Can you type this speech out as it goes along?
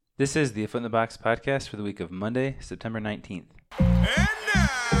This is the Foot in the Box podcast for the week of Monday, September 19th. And now,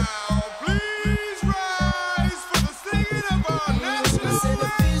 please rise for the singing of our national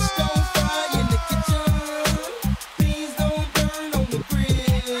anthem. Please don't burn on the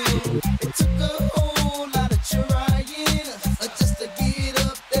grill. It took a whole lot of trying just to get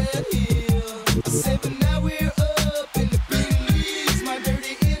up that hill. I said, but now we're up in the big leagues. My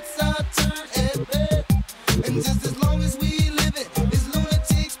dirty, it's our turn at bat. And just as long as we live it, it's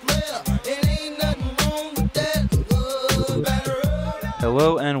lunatics player. It ain't nothing wrong with that.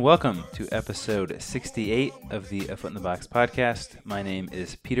 Hello and welcome to episode 68 of the A Foot in the Box podcast. My name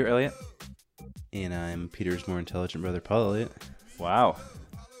is Peter Elliott. And I'm Peter's more intelligent brother, Paul Elliott. Wow.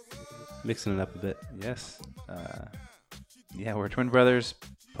 Mixing it up a bit. Yes. Yeah, we're twin brothers.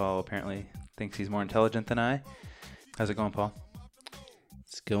 Paul apparently thinks he's more intelligent than I. How's it going, Paul?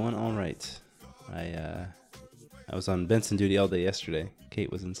 It's going all right. I was on Benson duty all day yesterday.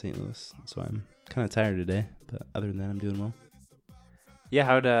 Kate was in St. Louis, so I'm kind of tired today. But other than that, I'm doing well. Yeah,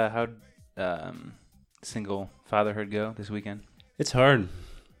 how'd single fatherhood go this weekend? It's hard.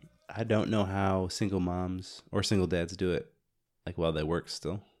 I don't know how single moms or single dads do it, like while they work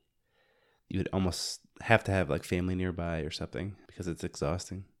still. You would almost have to have like family nearby or something because it's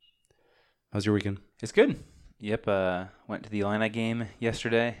exhausting. How's your weekend? It's good. Yep, went to the Illini game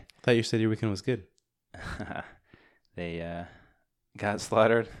yesterday. I thought you said your weekend was good. They got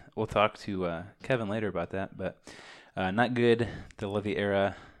slaughtered. We'll talk to Kevin later about that, but not good. The Livy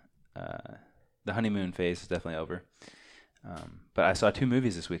era, the honeymoon phase is definitely over. But I saw two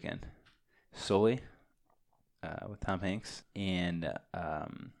movies this weekend. Sully with Tom Hanks and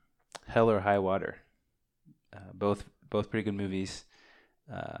Hell or High Water. Both pretty good movies.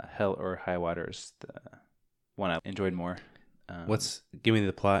 Hell or High Water is the one I enjoyed more. Give me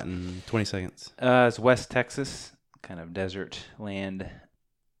the plot in 20 seconds. It's West Texas, kind of desert land.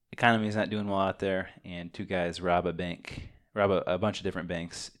 Economy is not doing well out there, and two guys rob a bunch of different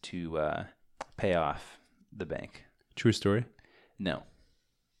banks to pay off the bank. True story? No.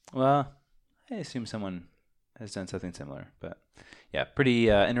 Well, I assume someone has done something similar, but yeah, pretty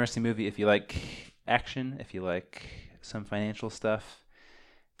interesting movie. If you like action, if you like some financial stuff,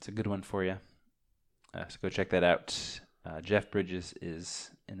 it's a good one for you. So go check that out. Jeff Bridges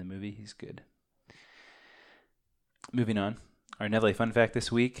is in the movie. He's good. Moving on. Our Nelly fun fact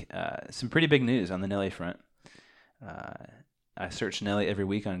this week. Some pretty big news on the Nelly front. I search Nelly every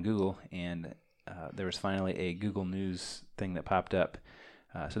week on Google, and there was finally a Google News thing that popped up.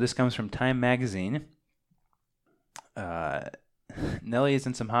 So this comes from Time Magazine. Nelly is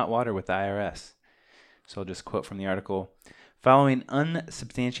in some hot water with the IRS. So I'll just quote from the article. Following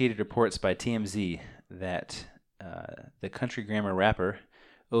unsubstantiated reports by TMZ that the country grammar rapper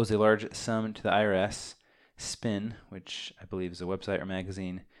owes a large sum to the IRS, Spin, which I believe is a website or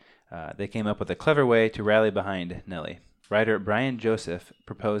magazine, they came up with a clever way to rally behind Nelly. Writer Brian Joseph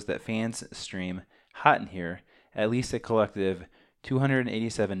proposed that fans stream Hot in Here at least a collective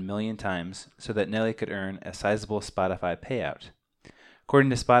 287 million times so that Nelly could earn a sizable Spotify payout.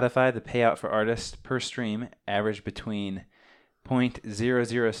 According to Spotify, the payout for artists per stream averaged between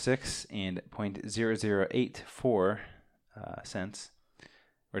 0.006 and 0.0084 cents.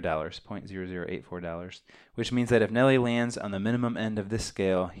 Or dollars, $0.0084, which means that if Nelly lands on the minimum end of this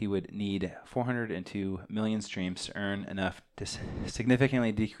scale, he would need 402 million streams to earn enough to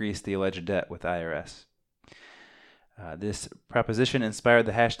significantly decrease the alleged debt with IRS. This proposition inspired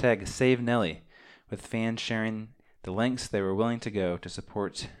the hashtag #SaveNelly, with fans sharing the lengths they were willing to go to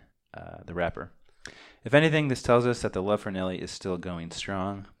support the rapper. If anything, this tells us that the love for Nelly is still going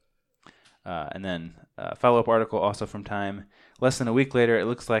strong. And then a follow-up article also from Time. Less than a week later, it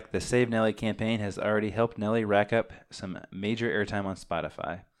looks like the Save Nelly campaign has already helped Nelly rack up some major airtime on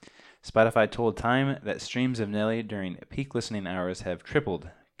Spotify. Spotify told Time that streams of Nelly during peak listening hours have tripled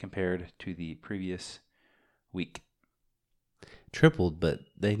compared to the previous week. Tripled, but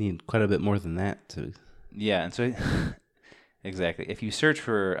they need quite a bit more than that to... Yeah, and so... Exactly. If you search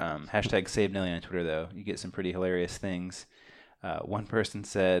for hashtag Save Nelly on Twitter, though, you get some pretty hilarious things. One person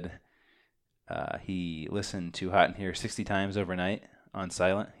said... he listened to Hot in Here 60 times overnight on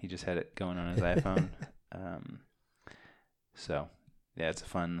silent. He just had it going on his iPhone. So, yeah, it's a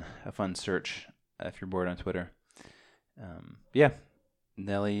fun search if you're bored on Twitter. Yeah,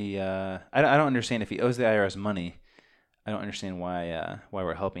 Nelly. I don't understand if he owes the IRS money. I don't understand why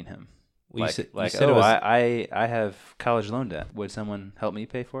we're helping him. Well, I have college loan debt. Would someone help me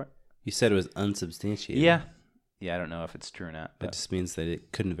pay for it? You said it was unsubstantiated. Yeah. Yeah, I don't know if it's true or not. That just means that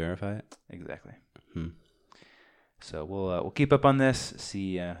it couldn't verify it? Exactly. So we'll keep up on this,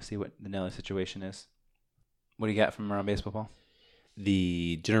 see what the Nelly situation is. What do you got from around baseball, Paul?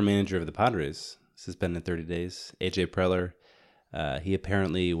 The general manager of the Padres suspended 30 days, AJ Preller. He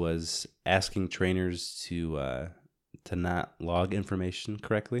apparently was asking trainers to not log information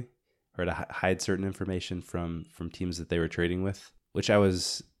correctly, or to hide certain information from teams that they were trading with, which I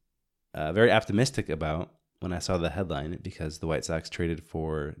was very optimistic about when I saw the headline, because the White Sox traded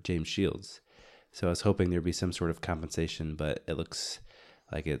for James Shields. So I was hoping there'd be some sort of compensation, but it looks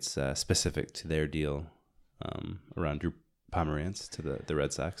like it's specific to their deal around Drew Pomeranz to the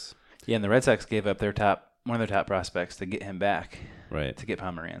Red Sox. Yeah, and the Red Sox gave up one of their top prospects to get him back, Right. to get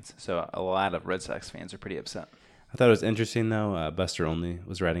Pomeranz. So a lot of Red Sox fans are pretty upset. I thought it was interesting, though. Buster Olney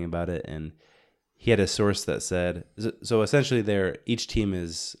was writing about it, and he had a source that said, so essentially each team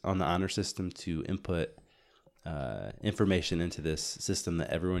is on the honor system to input information into this system that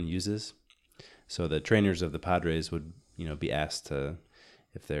everyone uses. So the trainers of the Padres would, be asked to,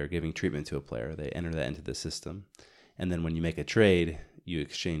 if they're giving treatment to a player, they enter that into the system. And then when you make a trade, you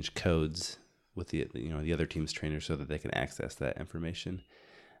exchange codes with the other team's trainers so that they can access that information.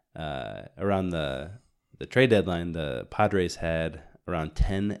 Around the trade deadline, the Padres had around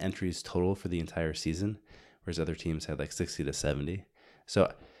 10 entries total for the entire season, whereas other teams had like 60 to 70.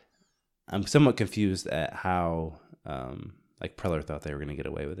 So I'm somewhat confused at how Preller thought they were going to get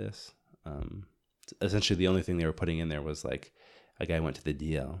away with this. Essentially, the only thing they were putting in there was like a guy went to the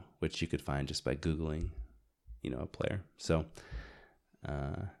DL, which you could find just by Googling, a player. So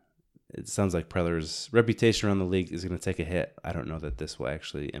it sounds like Preller's reputation around the league is going to take a hit. I don't know that this will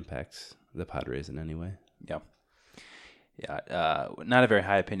actually impact the Padres in any way. Yeah. Not a very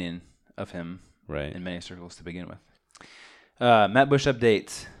high opinion of him, Right. in many circles to begin with. Matt Bush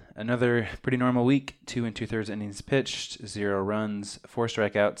update. Another pretty normal week. 2 2/3 innings pitched, 0 runs, 4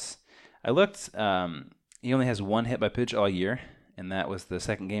 strikeouts. I looked. He only has 1 hit by pitch all year, and that was the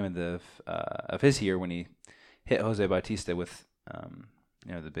second game of his year when he hit Jose Bautista with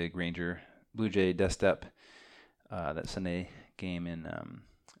the big Ranger Blue Jay dust up that Sunday game in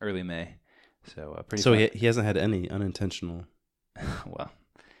early May. So pretty. So he hasn't had any unintentional. Well,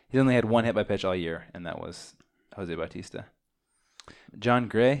 he's only had 1 hit by pitch all year, and that was Jose Bautista. John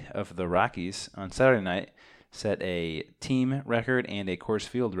Gray of the Rockies on Saturday night set a team record and a Coors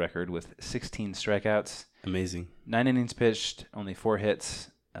Field record with 16 strikeouts. Amazing. 9 innings pitched, only 4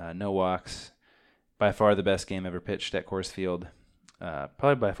 hits, no walks. By far the best game ever pitched at Coors Field.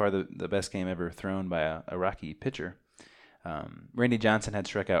 Probably by far the best game ever thrown by a Rocky pitcher. Randy Johnson had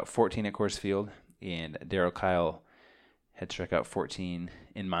struck out 14 at Coors Field, and Darryl Kyle had struck out 14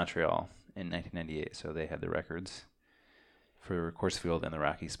 in Montreal in 1998. So they had the records for Coors Field and the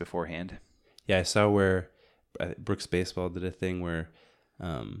Rockies beforehand. Yeah, I saw where Brooks Baseball did a thing where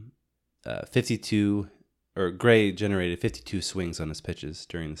 52, or Gray generated 52 swings on his pitches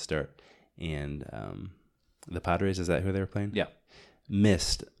during the start, and the Padres, is that who they were playing? Yeah.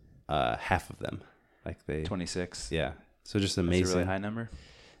 Missed half of them. 26. Yeah. So just amazing. That's a really high number.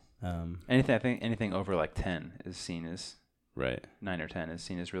 Anything over like 10 is seen as right. 9 or 10 is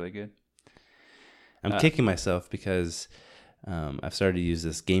seen as really good. I'm kicking myself because I've started to use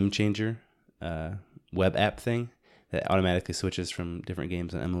this Game Changer web app thing that automatically switches from different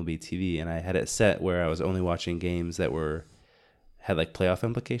games on MLB TV, and I had it set where I was only watching games that had like playoff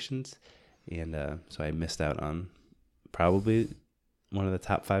implications, and so I missed out on probably one of the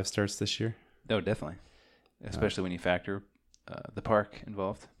top 5 starts this year. Oh, definitely. Especially when you factor the park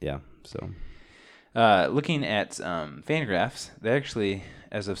involved. Yeah. So looking at Fangraphs, they actually,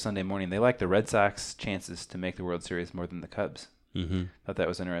 as of Sunday morning, they like the Red Sox chances to make the World Series more than the Cubs. Mm-hmm. Thought that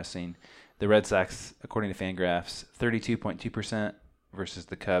was interesting. The Red Sox, according to Fangraphs, 32.2% versus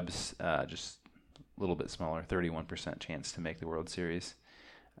the Cubs, just a little bit smaller, 31% chance to make the World Series.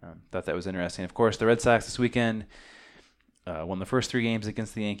 Thought that was interesting. Of course, the Red Sox this weekend won the first 3 games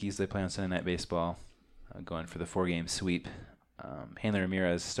against the Yankees. They play on Sunday Night Baseball, going for the 4-game sweep. Hanley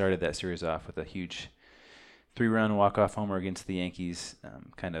Ramirez started that series off with a huge 3-run walk-off homer against the Yankees.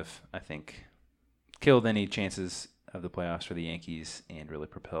 I think, killed any chances of the playoffs for the Yankees and really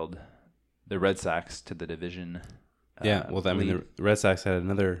propelled the Red Sox to the division. The Red Sox had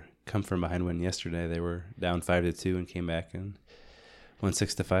another come from behind win yesterday. They were down 5-2 and came back and won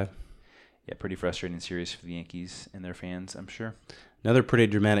 6-5. Yeah, pretty frustrating series for the Yankees and their fans, I'm sure. Another pretty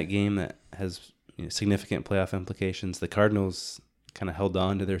dramatic game that has significant playoff implications. The Cardinals kind of held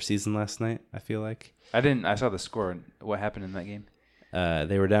on to their season last night, I feel like. I saw the score. What happened in that game?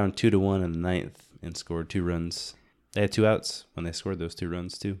 They were down 2-1 in the 9th and scored 2 runs. They had 2 outs when they scored those 2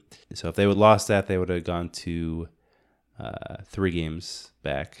 runs, too. So if they would lost that, they would have gone to 3 games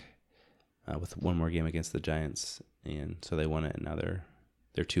back with 1 more game against the Giants. And so they won it, and now they're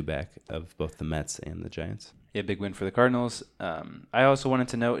 2 back of both the Mets and the Giants. Yeah, big win for the Cardinals. I also wanted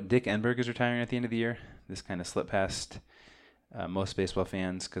to note Dick Enberg is retiring at the end of the year. This kind of slipped past most baseball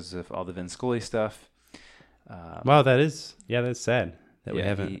fans because of all the Vin Scully stuff. Wow, that's sad that we yeah,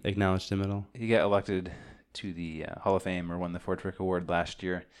 haven't acknowledged him at all. He got elected to the Hall of Fame or won the Ford Frick Award last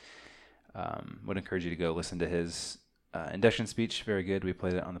year. Would encourage you to go listen to his induction speech. Very good. We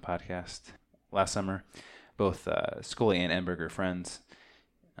played it on the podcast last summer. Both Scully and Enberg are friends.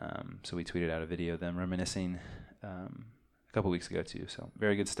 So we tweeted out a video of them reminiscing a couple weeks ago too. So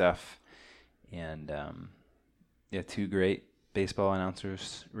very good stuff. And two great baseball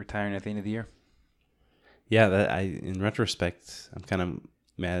announcers retiring at the end of the year. Yeah, in retrospect, I'm kind of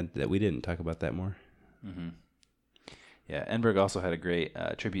mad that we didn't talk about that more. Mm-hmm. Yeah, Enberg also had a great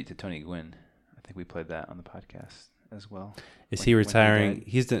tribute to Tony Gwynn. I think we played that on the podcast as well. Is he retiring?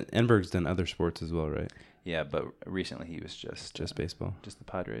 Enberg's done other sports as well, right? Yeah, but recently he was just baseball, just the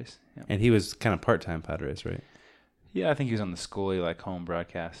Padres. Yeah. And he was kind of part-time Padres, right? Yeah, I think he was on the Scully home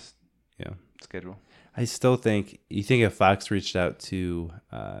broadcast. Yeah, schedule. I still think if Fox reached out to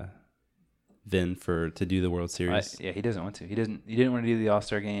Vin to do the World Series. He doesn't want to. He didn't want to do the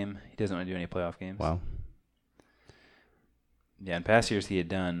All-Star game. He doesn't want to do any playoff games. Wow. Yeah, in past years he had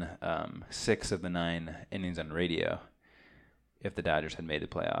done 6 of the 9 innings on radio if the Dodgers had made the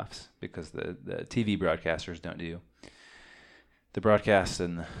playoffs, because the TV broadcasters don't do the broadcasts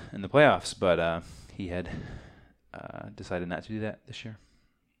in the playoffs, but he had decided not to do that this year.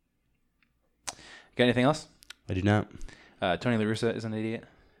 Got anything else? I do not. Tony La Russa is an idiot.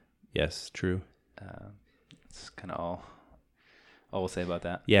 Yes, true. That's kind of all we'll say about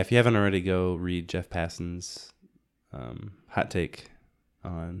that. Yeah, if you haven't already, go read Jeff Passan's hot take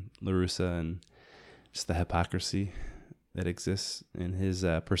on La Russa and just the hypocrisy that exists in his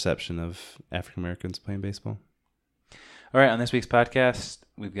perception of African Americans playing baseball. All right, on this week's podcast,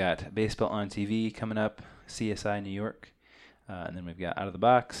 we've got Baseball on TV coming up, CSI New York, and then we've got Out of the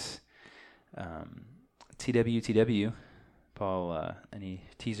Box, TWTW. Paul, any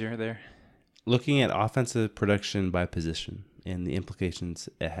teaser there? Looking at offensive production by position and the implications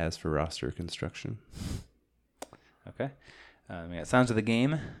it has for roster construction. Okay. We got Sounds of the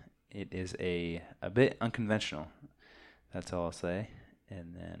Game. It is a bit unconventional. That's all I'll say.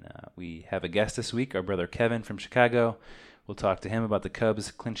 And then we have a guest this week, our brother Kevin from Chicago. We'll talk to him about the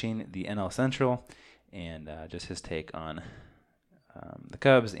Cubs clinching the NL Central and just his take on the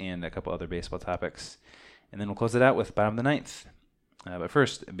Cubs and a couple other baseball topics. And then we'll close it out with Bottom of the Ninth. But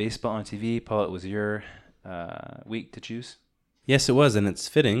first, Baseball on TV. Paul, it was your week to choose. Yes, it was, and it's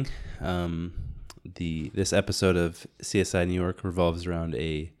fitting. This episode of CSI New York revolves around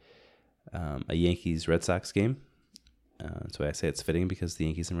a Yankees Red Sox game. So I say it's fitting because the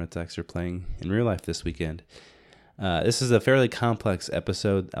Yankees and Red Sox are playing in real life this weekend. This is a fairly complex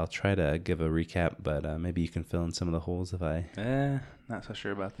episode. I'll try to give a recap, but maybe you can fill in some of the holes if I... Not so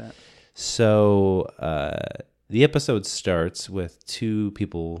sure about that. So the episode starts with 2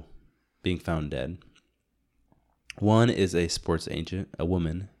 people being found dead. One is a sports agent, a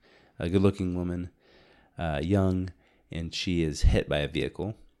woman, a good-looking woman, young, and she is hit by a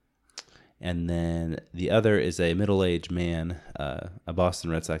vehicle. And then the other is a middle-aged man, a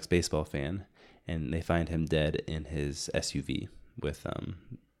Boston Red Sox baseball fan, and they find him dead in his SUV with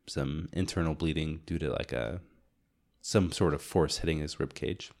some internal bleeding due to some sort of force hitting his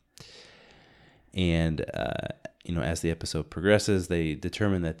ribcage. And as the episode progresses, they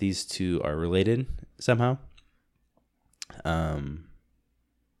determine that these 2 are related somehow.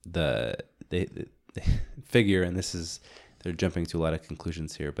 They figure, and they're jumping to a lot of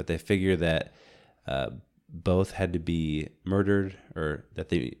conclusions here, but they figure that both had to be murdered, or that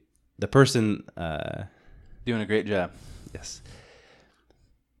the person doing a great job. Yes.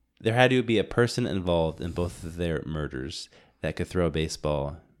 There had to be a person involved in both of their murders that could throw a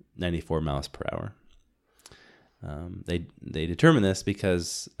baseball 94 miles per hour. They determined this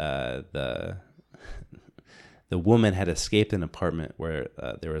because the woman had escaped an apartment where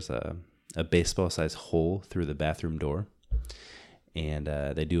there was a baseball-sized hole through the bathroom door, and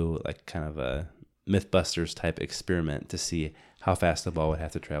they do kind of a Mythbusters type experiment to see how fast the ball would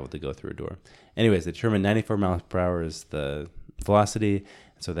have to travel to go through a door. Anyways, they determined 94 miles per hour is the velocity,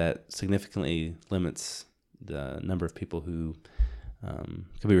 so that significantly limits the number of people who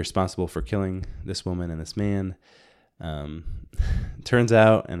could be responsible for killing this woman and this man. Turns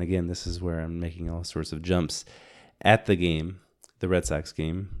out, and again, this is where I'm making all sorts of jumps, at the game, the Red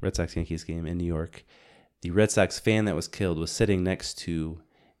Sox-Yankees game in New York, the Red Sox fan that was killed was sitting next to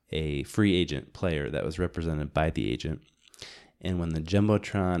a free agent player that was represented by the agent. And when the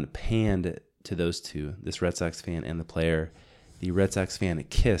Jumbotron panned to those 2, this Red Sox fan and the player, the Red Sox fan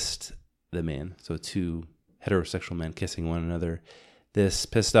kissed the man. So 2 heterosexual men kissing one another. This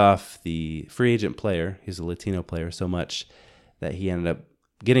pissed off the free agent player, he's a Latino player, so much that he ended up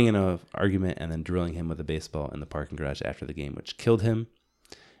getting in an argument and then drilling him with a baseball in the parking garage after the game, which killed him.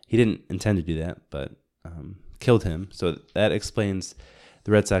 He didn't intend to do that, but killed him. So that explains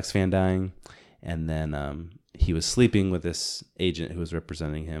the Red Sox fan dying. And then he was sleeping with this agent who was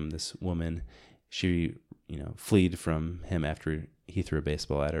representing him, this woman. She, fled from him after he threw a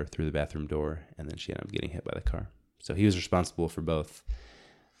baseball at her through the bathroom door, and then she ended up getting hit by the car. So he was responsible for both.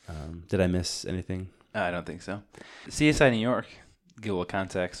 Did I miss anything? I don't think so. CSI New York, give a little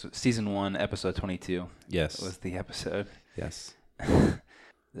context. Season 1, episode 22. Yes. Was the episode. Yes.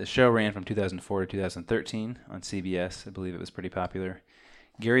 The show ran from 2004 to 2013 on CBS. I believe it was pretty popular.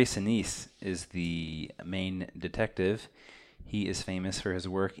 Gary Sinise is the main detective. He is famous for his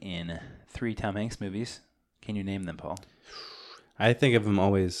work in 3 Tom Hanks movies. Can you name them, Paul? I think of him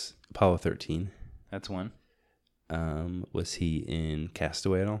always Apollo 13. That's one. Was he in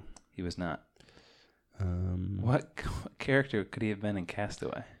Castaway at all? He was not. What character could he have been in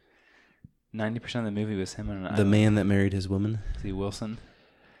Castaway? 90% of the movie was him on an island. The man that married his woman. Is he Wilson?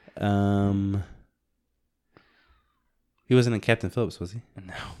 He wasn't in Captain Phillips, was he?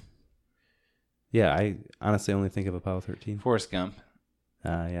 No. Yeah, I honestly only think of Apollo 13. Forrest Gump.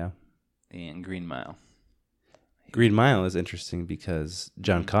 Yeah. And Green Mile. Green Mile is interesting because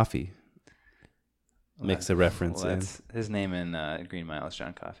John Coffey makes a reference in. His name in Green Mile is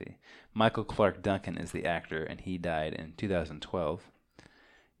John Coffey. Michael Clark Duncan is the actor, and he died in 2012.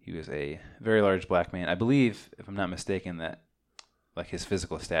 He was a very large black man. I believe, if I'm not mistaken, that his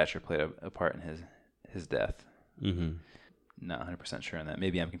physical stature played a part in his death. Mm-hmm. Not 100% sure on that.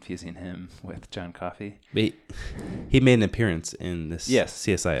 Maybe I'm confusing him with John Coffey. But he made an appearance in this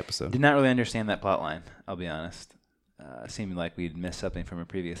CSI episode. Did not really understand that plot line, I'll be honest. Seemed like we'd missed something from a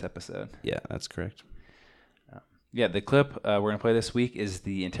previous episode. Yeah, that's correct. The clip we're going to play this week is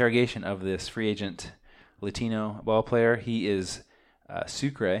the interrogation of this free agent Latino ball player. He is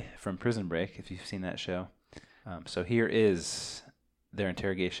Sucre from Prison Break, if you've seen that show. So here is their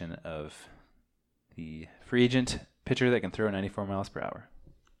interrogation of the free agent pitcher that can throw 94 miles per hour.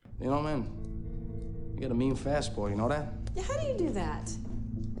 You know, man, you got a mean fastball, you know that? Yeah, how do you do that?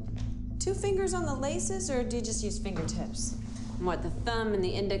 2 fingers on the laces, or do you just use fingertips? What, the thumb and the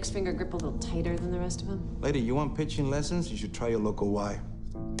index finger grip a little tighter than the rest of them? Lady, you want pitching lessons? You should try your local Y.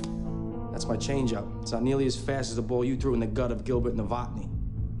 That's my changeup. It's not nearly as fast as the ball you threw in the gut of Gilbert Novotny.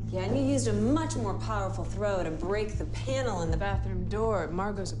 Yeah, and you used a much more powerful throw to break the panel in the bathroom door at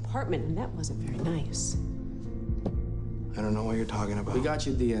Margot's apartment, and that wasn't very nice. I don't know what you're talking about. We got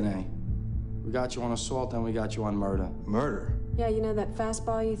your DNA. We got you on assault, and we got you on murder. Murder? Yeah, you know that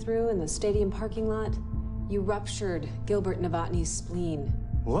fastball you threw in the stadium parking lot? You ruptured Gilbert Novotny's spleen.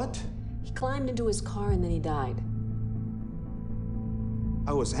 What? He climbed into his car and then he died.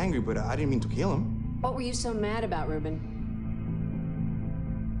 I was angry, but I didn't mean to kill him. What were you so mad about, Ruben?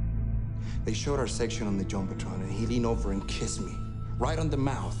 They showed our section on the Jumbotron, and he leaned over and kissed me. Right on the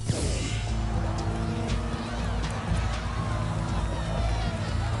mouth.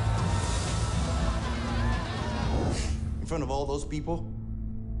 In front of all those people?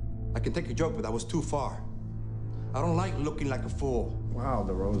 I can take a joke, but that was too far. I don't like looking like a fool. Wow,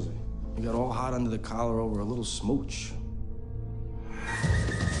 DeRosa. You got all hot under the collar over a little smooch.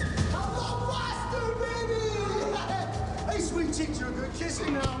 Hey, sweet cheeks, you're a good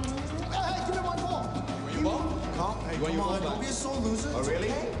kisser now. Hey, give me one more. Where you ball? Come, hey, You want come your on, ball don't back? be a sore loser. Oh, It's really?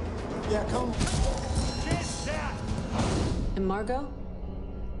 okay. Yeah, come. And Margot?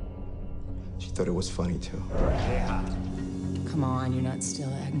 She thought it was funny, too. Come on, you're not still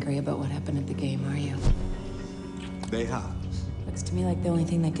angry about what happened at the game, are you? Deja. Looks to me like the only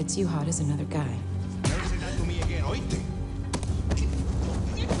thing that gets you hot is another guy. Never say that to me again, oíste?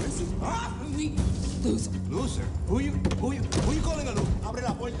 Loser. Loser? Who you calling a loser? Abre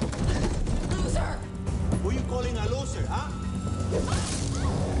la puerta. Loser! Who you calling a loser, huh?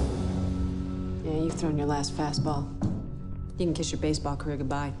 Yeah, you've thrown your last fastball. You can kiss your baseball career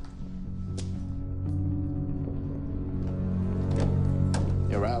goodbye.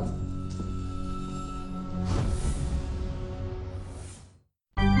 You're out.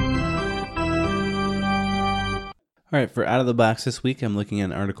 All right, for Out of the Box this week, I'm looking at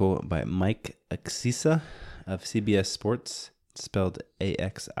an article by Mike Axisa of CBS Sports, spelled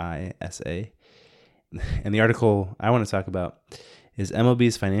A-X-I-S-A. And the article I want to talk about is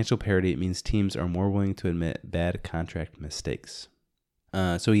MLB's financial parity means teams are more willing to admit bad contract mistakes.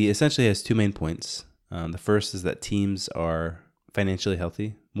 So he essentially has 2 main points. The first is that teams are financially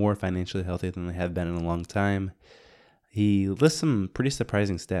healthy, more financially healthy than they have been in a long time. He lists some pretty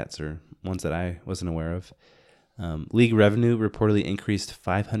surprising stats, or ones that I wasn't aware of. League revenue reportedly increased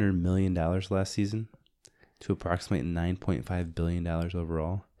 $500 million last season to approximately $9.5 billion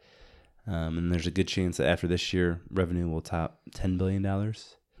overall. And there's a good chance that after this year, revenue will top $10 billion,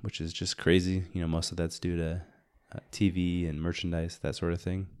 which is just crazy. Most of that's due to TV and merchandise, that sort of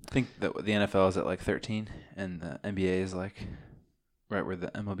thing. I think that the NFL is at like 13, and the NBA is like right where the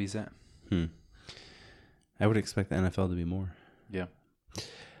MLB's at. I would expect the NFL to be more. Yeah.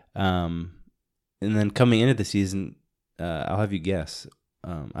 And then coming into the season, I'll have you guess,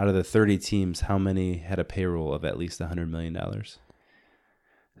 out of the 30 teams, how many had a payroll of at least $100 million?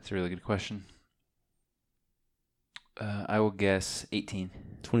 That's a really good question. I will guess 18.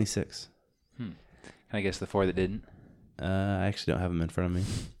 26. Can I guess the 4 that didn't? I actually don't have them in front of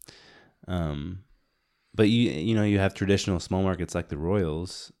me. But you have traditional small markets like the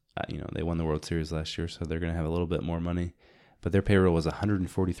Royals. They won the World Series last year, so they're going to have a little bit more money. But their payroll was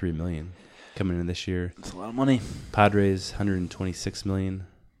 $143 million coming in this year. That's a lot of money. Padres, $126 million.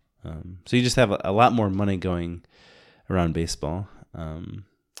 So you just have a lot more money going around baseball.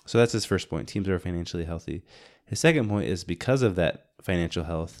 So that's his first point. Teams are financially healthy. His second point is because of that financial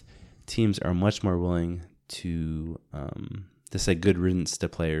health, teams are much more willing to say good riddance to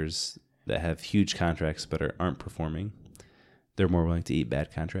players that have huge contracts but aren't performing. They're more willing to eat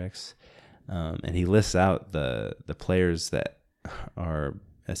bad contracts. And he lists out the players that are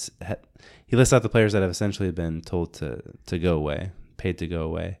he lists out the players that have essentially been told to go away, paid to go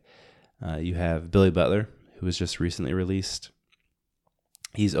away. You have Billy Butler, who was just recently released.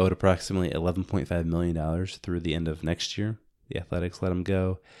 He's owed approximately $11.5 million through the end of next year. The Athletics let him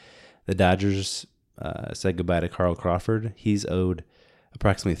go. The Dodgers said goodbye to Carl Crawford. He's owed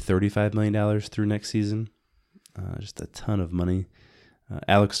approximately $35 million through next season. Just a ton of money.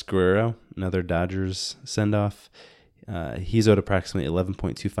 Alex Guerrero, another Dodgers send-off. He's owed approximately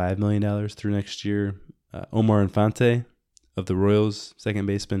 $11.25 million through next year. Omar Infante of the Royals, second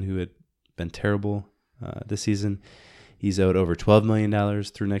baseman who had been terrible this season. He's owed over $12 million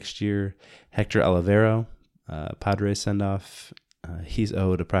through next year. Hector Olivero, Padres send-off. He's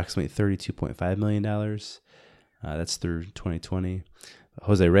owed approximately $32.5 million. That's through 2020.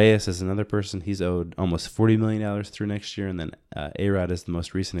 Jose Reyes is another person. He's owed almost $40 million through next year. And then A-Rod is the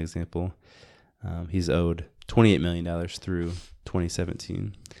most recent example. He's owed $28 million through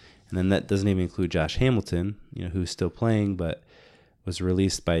 2017. And then that doesn't even include Josh Hamilton, who's still playing, but was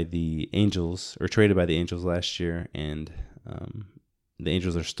released by the Angels, or traded by the Angels last year. And the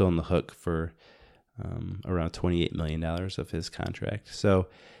Angels are still on the hook for around $28 million of his contract. So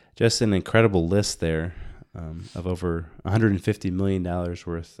just an incredible list there. Of over $150 million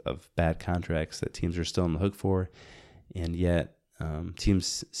worth of bad contracts that teams are still on the hook for. And yet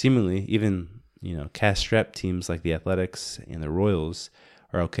teams seemingly, even cash-strapped teams like the Athletics and the Royals,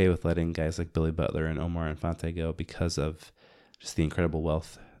 are okay with letting guys like Billy Butler and Omar Infante go because of just the incredible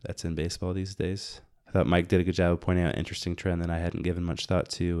wealth that's in baseball these days. I thought Mike did a good job of pointing out an interesting trend that I hadn't given much thought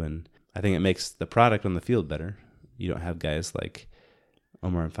to, and I think it makes the product on the field better. You don't have guys like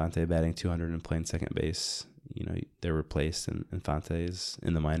Omar Infante batting 200 and playing second base. They're replaced, and Infante is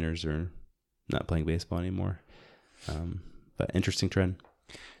in the minors or not playing baseball anymore. But interesting trend.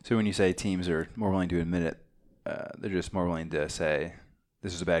 So when you say teams are more willing to admit it, they're just more willing to say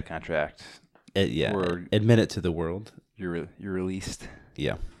this is a bad contract. Or admit it to the world. You're released.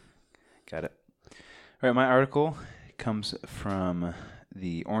 Yeah. Got it. All right, my article comes from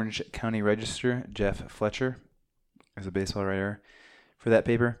the Orange County Register. Jeff Fletcher is a baseball writer for that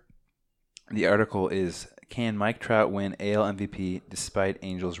paper. The article is, "Can Mike Trout win AL MVP despite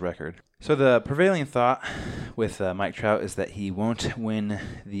Angels' record?" So the prevailing thought with Mike Trout is that he won't win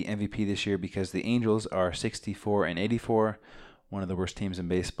the MVP this year because the Angels are 64-84, one of the worst teams in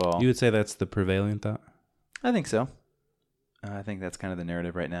baseball. You would say that's the prevailing thought? I think so. I think that's kind of the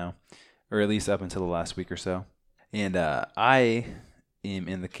narrative right now, or at least up until the last week or so. And I am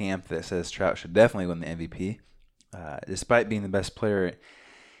in the camp that says Trout should definitely win the MVP, despite being the best player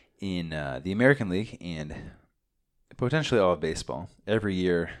in the American League and potentially all of baseball. Every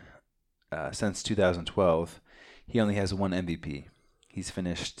year since 2012, he only has one MVP. He's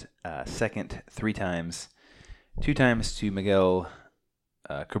finished second 3 times, 2 times to Miguel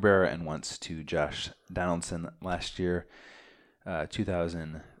Cabrera and once to Josh Donaldson last year.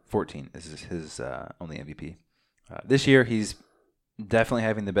 2014 is his only MVP. This year, he's definitely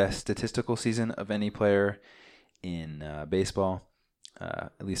having the best statistical season of any player in baseball.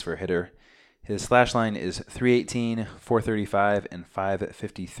 At least for a hitter. His slash line is 318, 435, and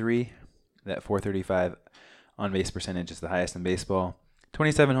 553. That 435 on-base percentage is the highest in baseball.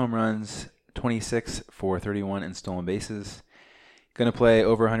 27 home runs, 26 for 31 in stolen bases. Going to play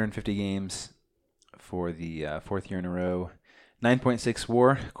over 150 games for the fourth year in a row. 9.6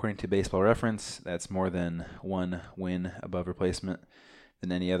 WAR, according to Baseball Reference. That's more than one win above replacement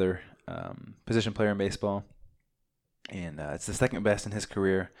than any other position player in baseball. And it's the second best in his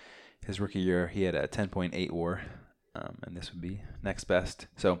career. His rookie year, he had a 10.8 WAR, and this would be next best.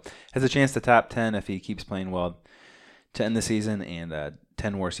 So has a chance to top 10 if he keeps playing well to end the season, and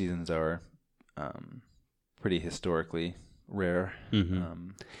 10 WAR seasons are pretty historically rare.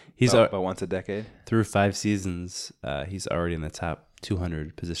 He's about once a decade. Through 5 seasons, he's already in the top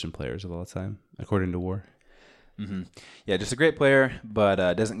 200 position players of all time, according to WAR. Yeah, just a great player, but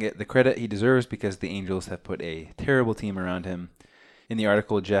doesn't get the credit he deserves because the Angels have put a terrible team around him. In the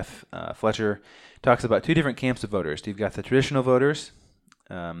article, Jeff Fletcher talks about 2 different camps of voters. You've got the traditional voters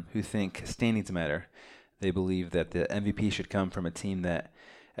who think standings matter. They believe that the MVP should come from a team that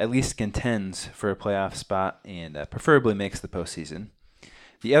at least contends for a playoff spot and preferably makes the postseason.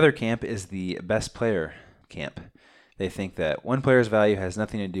 The other camp is the best player camp. They think that one player's value has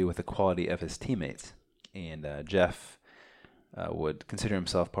nothing to do with the quality of his teammates. And Jeff would consider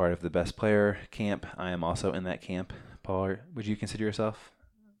himself part of the best player camp. I am also in that camp. Paul, would you consider yourself?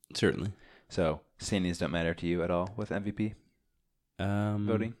 Certainly. So standings don't matter to you at all with MVP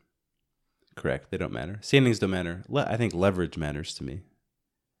voting? Correct. They don't matter. Standings don't matter. I think leverage matters to me.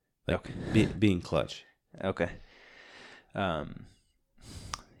 Like being clutch. Okay.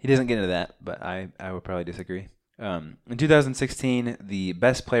 He doesn't get into that, but I would probably disagree. In 2016, the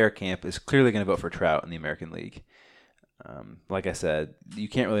best player camp is clearly going to vote for Trout in the American League. Like I said, you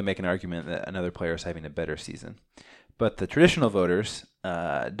can't really make an argument that another player is having a better season. But the traditional voters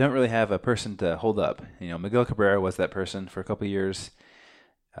don't really have a person to hold up. Miguel Cabrera was that person for a couple of years.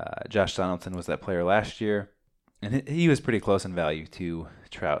 Josh Donaldson was that player last year. And he was pretty close in value to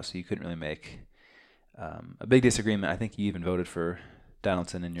Trout, so you couldn't really make a big disagreement. I think you even voted for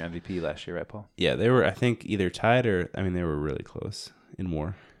Donaldson in your MVP last year, right, Paul? Yeah, they were, I think, either tied or, they were really close in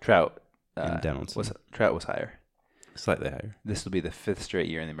WAR. Trout and Donaldson. Trout was higher. Slightly higher. This will be the 5th straight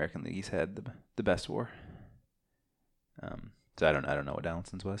year in the American League he's had the best WAR. So I don't know what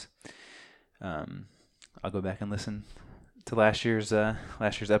Donaldson's was. I'll go back and listen to last year's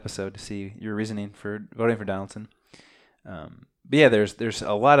episode to see your reasoning for voting for Donaldson. But yeah, there's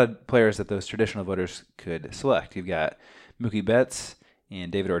a lot of players that those traditional voters could select. You've got Mookie Betts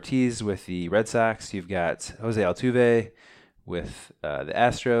and David Ortiz with the Red Sox. You've got Jose Altuve with the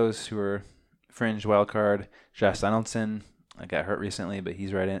Astros, who are fringe wild card. Josh Donaldson got hurt recently, but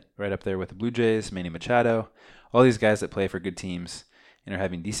he's right up there with the Blue Jays. Manny Machado, all these guys that play for good teams and are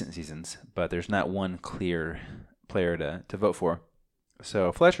having decent seasons, but there's not one clear player to vote for.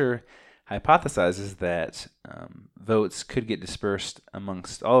 So Fletcher hypothesizes that votes could get dispersed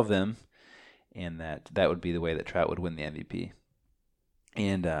amongst all of them, and that would be the way that Trout would win the MVP.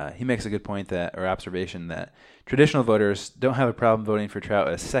 And he makes a good point observation that traditional voters don't have a problem voting for Trout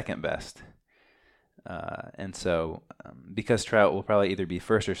as second best. And so because Trout will probably either be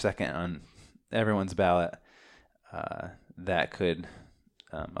first or second on everyone's ballot, that could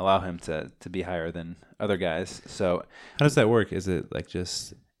allow him to be higher than other guys. So how does that work? Is it like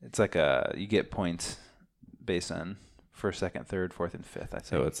just... It's like you get points based on first, second, third, fourth, and fifth, I think.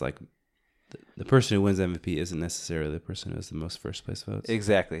 So it's like the person who wins MVP isn't necessarily the person who has the most first place votes?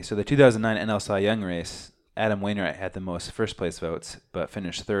 Exactly. So the 2009 NL Cy Young race, Adam Wainwright had the most first place votes, but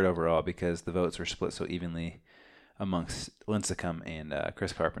finished third overall because the votes were split so evenly amongst Lincecum and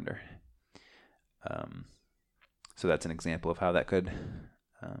Chris Carpenter. So that's an example of how that could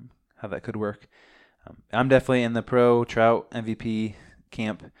work. I'm definitely in the pro Trout MVP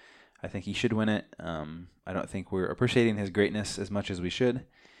camp. I think he should win it. I don't think we're appreciating his greatness as much as we should.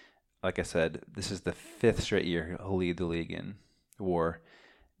 Like I said, this is the 5th straight year he'll lead the league in WAR,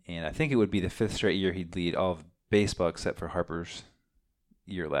 and I think it would be the 5th straight year he'd lead all of baseball except for Harper's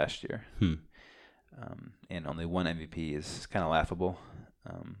year last year. And only one MVP is kind of laughable.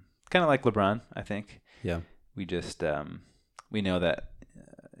 Kind of like LeBron, I think. Yeah. We just we know that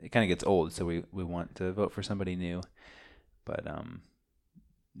it kind of gets old, so we want to vote for somebody new, but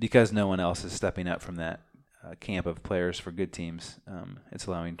because no one else is stepping up from that camp of players for good teams, it's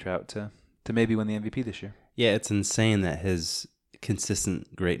allowing Trout to maybe win the MVP this year. Yeah, it's insane that his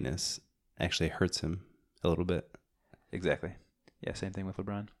consistent greatness actually hurts him a little bit. Exactly. Yeah, same thing with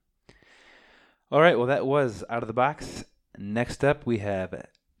LeBron. All right, well, that was Out of the Box. Next up, we have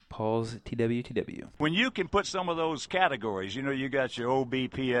Paul's TWTW. When you can put some of those categories, you got your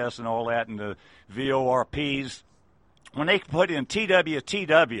OBPS and all that and the VORPs, when they put in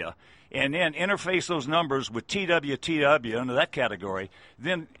TWTW, and then interface those numbers with TW under that category,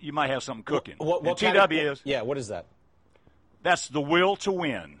 then you might have something cooking. What And kind TW of, is, yeah, what is that? that's the will to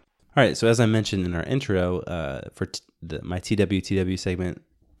win. All right, so as I mentioned in our intro, for my TW segment,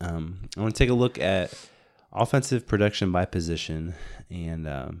 I want to take a look at offensive production by position and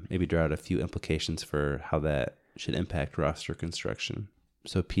maybe draw out a few implications for how that should impact roster construction.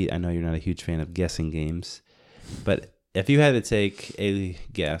 So, Pete, I know you're not a huge fan of guessing games, but if you had to take a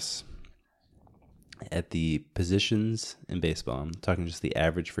guess at the positions in baseball, I'm talking just the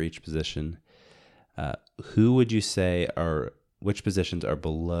average for each position, who would you say which positions are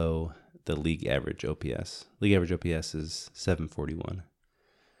below the league average OPS? League average OPS is 741.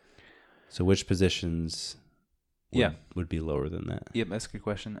 So which positions would be lower than that? Yep, that's a good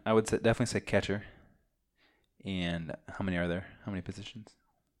question. I would definitely say catcher. And how many are there? How many positions?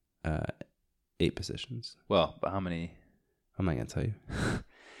 8 positions. Well, but how many? I'm not going to tell you.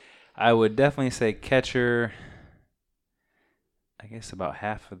 I would definitely say catcher. I guess about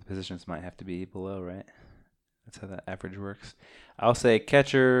half of the positions might have to be below, right? That's how that average works. I'll say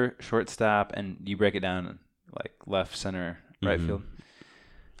catcher, shortstop, and you break it down like left, center, right field.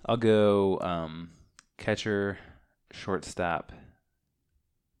 I'll go catcher, shortstop,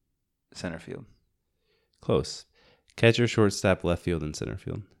 center field. Close. Catcher, shortstop, left field, and center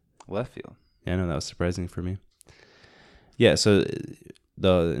field. Left field. Yeah, I know that was surprising for me. Yeah, so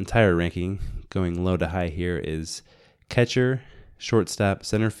the entire ranking going low to high here is catcher, shortstop,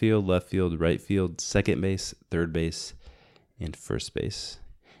 center field, left field, right field, second base, third base, and first base.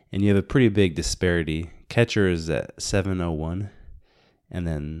 And you have a pretty big disparity. Catcher is at 701, and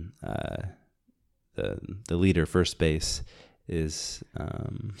then the leader, first base, is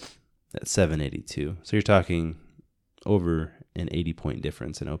at 782. So you're talking over an 80-point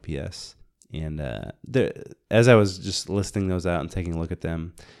difference in OPS. And as I was just listing those out and taking a look at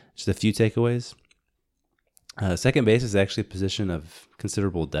them, just a few takeaways. Second base is actually a position of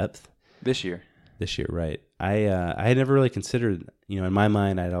considerable depth. This year, right. I had never really considered, in my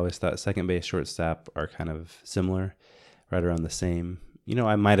mind, I'd always thought second base, shortstop are kind of similar, right around the same.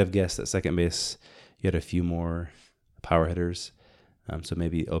 I might have guessed that second base, you had a few more power hitters, so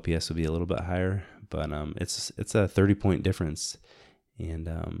maybe OPS would be a little bit higher, but it's a 30-point difference, and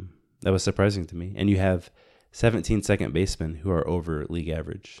that was surprising to me. And you have 17 second basemen who are over league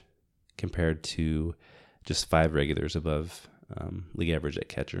average compared to just 5 regulars above league average at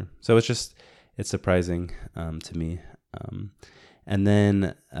catcher. So it's surprising to me. And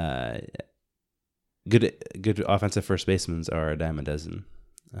then good offensive first basemen are a dime a dozen.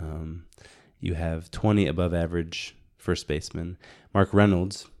 You have 20 above average first basemen. Mark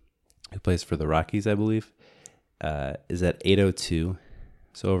Reynolds, who plays for the Rockies, I believe, is at 802,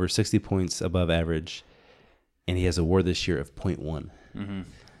 so over 60 points above average, and he has a WAR this year of 0.1.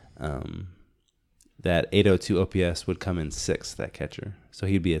 That 802 OPS would come in 6th at catcher. So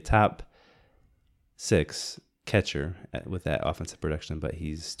he'd be a top 6 catcher with that offensive production, but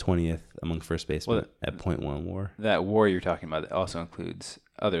he's 20th among first basemen at 0.1 WAR. That WAR you're talking about also includes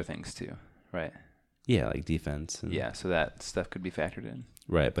other things too, right? Yeah, like defense. And, yeah, so that stuff could be factored in.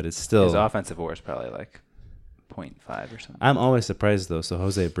 Right, but it's still... His offensive WAR is probably like 0.5 or something. I'm always surprised, though. So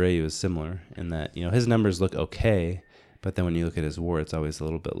Jose Abreu is similar in that, his numbers look okay, but then when you look at his WAR, it's always a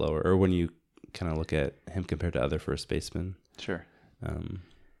little bit lower. Or when you kind of look at him compared to other first basemen. Sure. And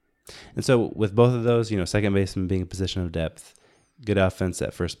so with both of those, second baseman being a position of depth, good offense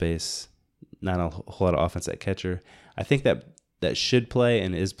at first base, not a whole lot of offense at catcher. I think that should play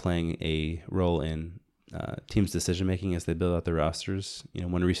and is playing a role in teams' decision-making as they build out their rosters.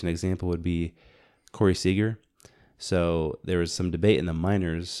 One recent example would be Corey Seager. So there was some debate in the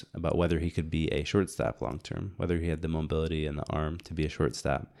minors about whether he could be a shortstop long-term, whether he had the mobility and the arm to be a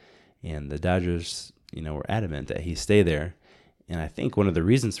shortstop. And the Dodgers, were adamant that he stay there. And I think one of the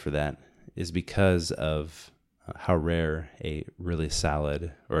reasons for that is because of how rare a really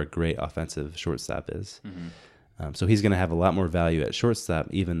solid or a great offensive shortstop is. So he's going to have a lot more value at shortstop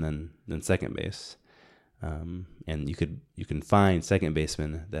even than second base. And you can find second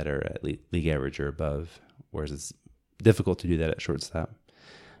basemen that are at league average or above, whereas it's difficult to do that at shortstop.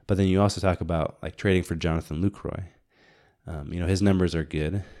 But then you also talk about like trading for Jonathan Lucroy. His numbers are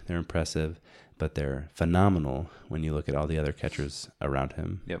good, they're impressive, but they're phenomenal when you look at all the other catchers around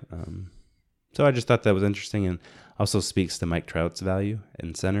him. Yep. So I just thought that was interesting, and also speaks to Mike Trout's value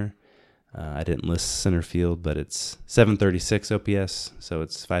in center. I didn't list center field, but it's 736 OPS, so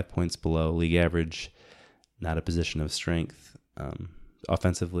it's 5 points below league average. Not a position of strength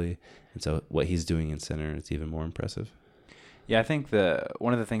offensively, and so what he's doing in center is even more impressive. Yeah, I think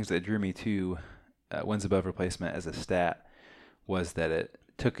one of the things that drew me to wins above replacement as a stat was that it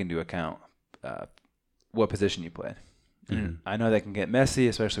took into account what position you played. Mhm. I know that can get messy,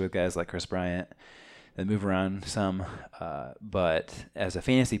 especially with guys like Chris Bryant that move around some. But as a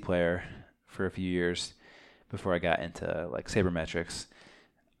fantasy player for a few years before I got into like sabermetrics,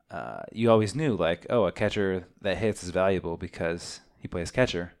 you always knew like, oh, a catcher that hits is valuable because he plays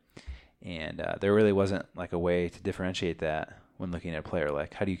catcher. And there really wasn't like a way to differentiate that when looking at a player.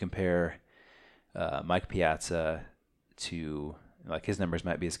 Like, how do you compare Mike Piazza to, like, his numbers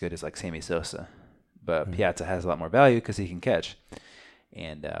might be as good as like Sammy Sosa, but Piazza has a lot more value because he can catch.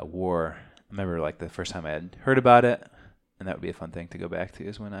 And WAR, I remember like the first time I had heard about it, and that would be a fun thing to go back to,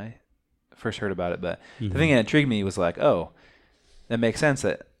 is when I first heard about it. But the thing that intrigued me was like, oh, that makes sense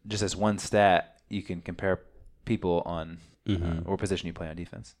that just as one stat you can compare people on or position you play on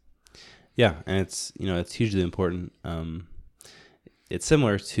defense. Yeah, and it's it's hugely important. It's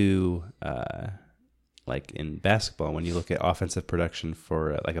similar to like in basketball when you look at offensive production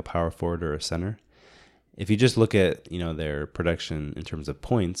for like a power forward or a center. If you just look at their production in terms of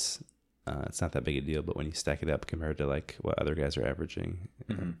points, it's not that big a deal. But when you stack it up compared to like what other guys are averaging,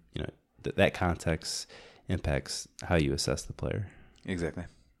 that context impacts how you assess the player. Exactly.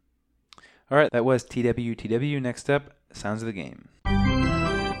 All right, that was TWTW. Next up, Sounds of the Game.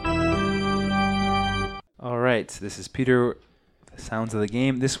 All right, this is Peter, Sounds of the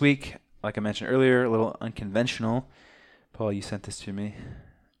Game. This week, like I mentioned earlier, a little unconventional. Paul, you sent this to me.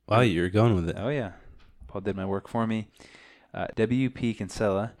 Wow, you're going with it. Oh, yeah. Paul did my work for me. W.P.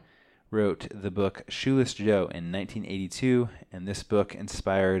 Kinsella wrote the book Shoeless Joe in 1982, and this book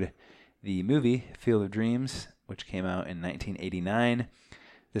inspired the movie Field of Dreams, which came out in 1989.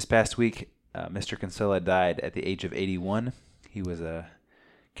 This past week, Mr. Kinsella died at the age of 81. He was a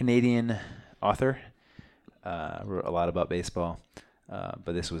Canadian author, wrote a lot about baseball,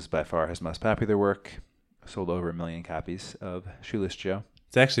 but this was by far his most popular work. Sold over 1 million copies of Shoeless Joe.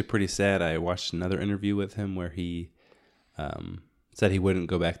 It's actually pretty sad. I watched another interview with him where he said he wouldn't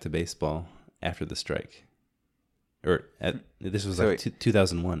go back to baseball after the strike. This was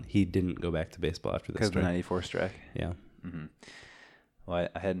 2001. He didn't go back to baseball after the strike. Because of the 94 strike. Yeah. Mm-hmm. Well,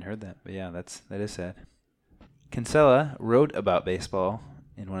 I hadn't heard that, but yeah, that is sad. Kinsella wrote about baseball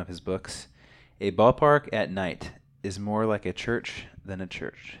in one of his books. A ballpark at night is more like a church than a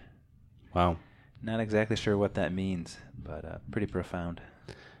church. Wow. Not exactly sure what that means, but pretty profound.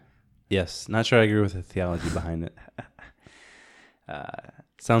 Yes. Not sure I agree with the theology behind it.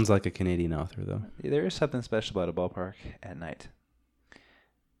 Sounds like a Canadian author, though. There is something special about a ballpark at night.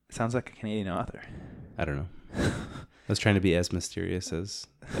 Sounds like a Canadian author. I don't know. I was trying to be as mysterious as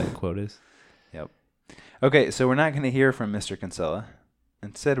that quote is. Yep. Okay, so we're not going to hear from Mr. Kinsella.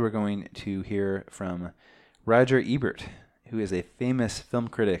 Instead, we're going to hear from Roger Ebert, who is a famous film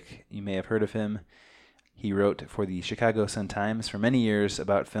critic. You may have heard of him. He wrote for the Chicago Sun-Times for many years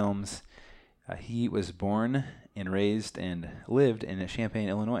about films. He was born and raised and lived in Champaign,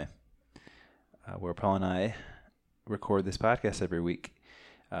 Illinois, where Paul and I record this podcast every week.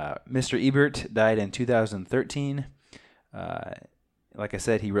 Mr. Ebert died in 2013. Like I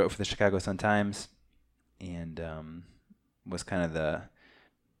said, he wrote for the Chicago Sun-Times and was kind of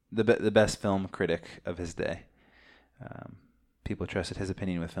the best film critic of his day. People trusted his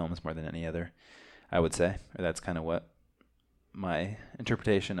opinion with films more than any other, I would say. Or that's kind of what my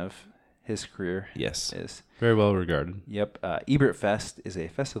interpretation of his career is. Very well regarded. Yep. Ebert Fest is a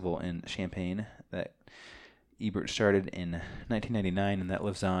festival in Champaign that Ebert started in 1999, and that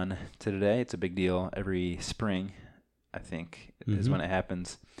lives on to today. It's a big deal every spring, I think, is when it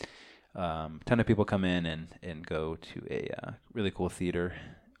happens. Ton of people come in and go to a really cool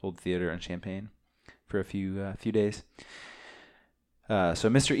old theater in Champaign for a few days. So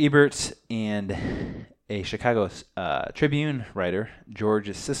Mr. Ebert and a Chicago Tribune writer, George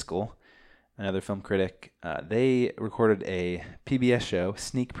Siskel, another film critic, they recorded a PBS show,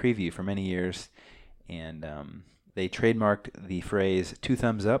 Sneak Preview, for many years, and they trademarked the phrase 2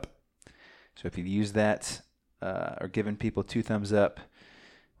 thumbs up. So if you've used that or given people 2 thumbs up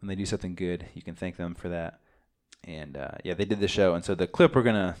when they do something good, you can thank them for that. And they did the show. And so the clip we're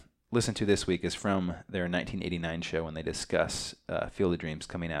going to listen to this week is from their 1989 show when they discuss Field of Dreams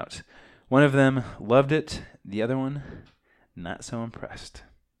coming out. One of them loved it. The other one, not so impressed.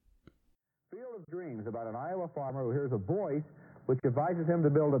 Field of Dreams, about an Iowa farmer who hears a voice which advises him to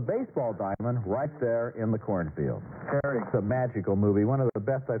build a baseball diamond right there in the cornfield. It's a magical movie, one of the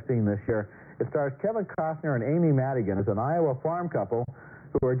best I've seen this year. It stars Kevin Costner and Amy Madigan as an Iowa farm couple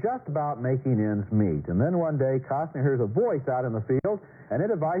who are just about making ends meet. And then one day, Costner hears a voice out in the field, and it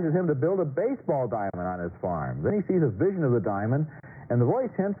advises him to build a baseball diamond on his farm. Then he sees a vision of the diamond, and the voice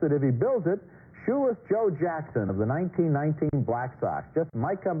hints that if he builds it, Shoeless Joe Jackson of the 1919 Black Sox just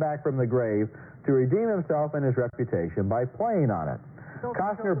might come back from the grave to redeem himself and his reputation by playing on it.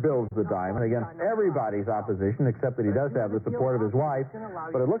 Costner builds the diamond against everybody's opposition, except that he does have the support of his wife,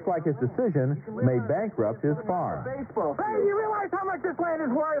 but it looks like his decision may bankrupt his farm. Baseball. Hey, you realize how much this land is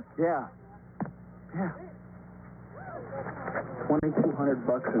worth? Yeah. Yeah.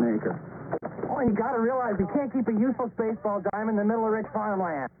 $2,200 an acre. Oh, you gotta realize you can't keep a useless baseball diamond in the middle of rich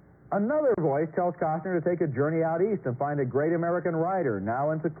farmland. Another voice tells Costner to take a journey out east and find a great American writer now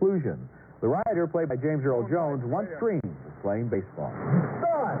in seclusion. The writer, played by James Earl Jones, once dreamed of playing baseball.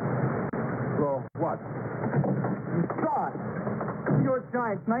 Saw it. Well, what? You saw it. New York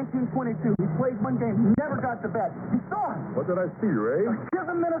Giants, 1922. He played one game. He never got the bet. You saw it. What did I see, Ray?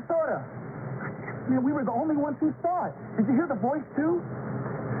 Chisholm, Minnesota. Man, we were the only ones who saw it. Did you hear the voice, too?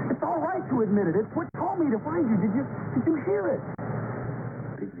 It's all right to admit it. It's what told me to find you. Did you hear it?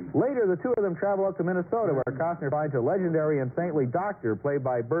 Later, the two of them travel up to Minnesota, where Costner finds a legendary and saintly doctor, played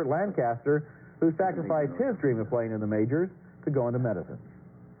by Burt Lancaster, who sacrificed his dream of playing in the majors to go into medicine.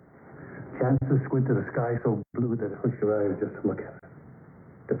 Chances squint to the sky so blue that it hurts your eyes just to look at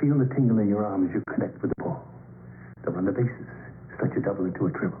it. To feel the tingle in your arm as you connect with the ball. To run the bases, stretch a double into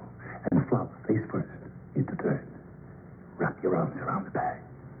a triple, and flop face first into third. Wrap your arms around the bag.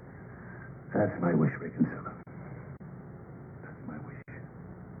 That's my wish, Rick and Silla. That's my wish.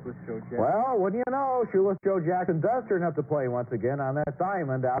 Well, wouldn't you know, Shoeless Joe Jackson does turn up to play once again on that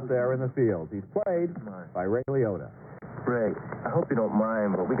diamond out there in the field. He's played by Ray Liotta. Ray, I hope you don't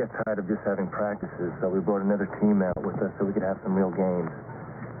mind, but we got tired of just having practices, so we brought another team out with us so we could have some real games.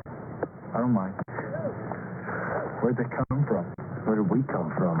 I don't mind. Where'd they come from? Where did we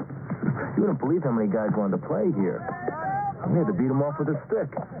come from? You wouldn't believe how many guys wanted to play here. We had to beat them off with a stick.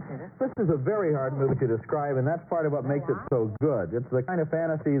 This is a very hard movie to describe, and that's part of what makes it so good. It's the kind of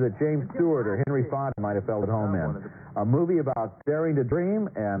fantasy that James Stewart or Henry Fonda might have felt at home in. A movie about daring to dream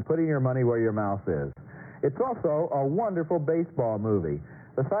and putting your money where your mouth is. It's also a wonderful baseball movie.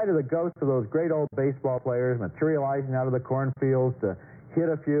 The sight of the ghosts of those great old baseball players materializing out of the cornfields to hit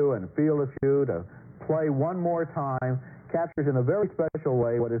a few and field a few, to play one more time, captures in a very special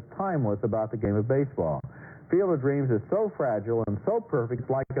way what is timeless about the game of baseball. Field of Dreams is so fragile and so perfect, it's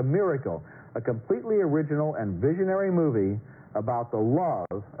like a miracle, a completely original and visionary movie about the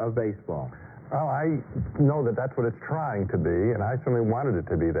love of baseball. Well, I know that that's what it's trying to be, and I certainly wanted it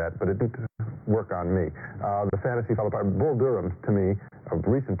to be that, but it didn't work on me. The fantasy fell apart. Bull Durham, to me, of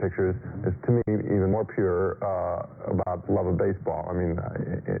recent pictures, is to me even more pure about love of baseball. I mean,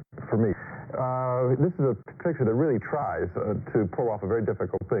 for me. This is a picture that really tries to pull off a very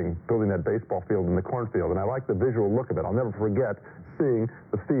difficult thing, building that baseball field in the cornfield, and I like the visual look of it. I'll never forget seeing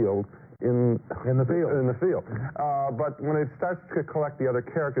the field in the field. But when it starts to collect the other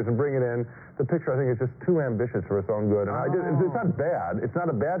characters and bring it in, the picture I think is just too ambitious for its own good. And it's not bad. It's not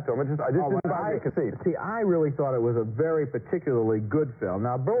a bad film. I just didn't buy the conceit. See, I really thought it was a very particularly good film.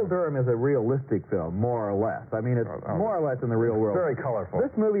 Now, Bull Durham is a realistic film, more or less. I mean, it's more or less in the real world. Very colorful.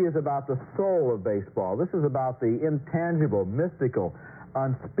 This movie is about the soul of baseball. This is about the intangible, mystical,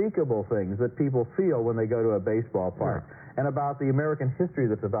 unspeakable things that people feel when they go to a baseball park. Yeah. And about the American history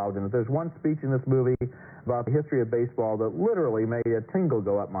that's involved in it. There's one speech in this movie about the history of baseball that literally made a tingle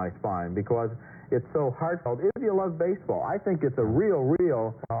go up my spine because it's so heartfelt. If you love baseball, I think it's a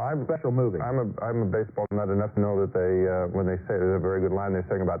real special movie. I'm a baseball nut enough to know that they, when they say, there's a very good line they're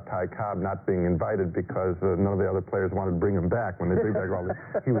saying about Ty Cobb not being invited because none of the other players wanted to bring him back. When they bring back all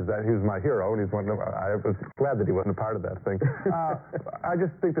he was my hero, and I was glad that he wasn't a part of that thing. I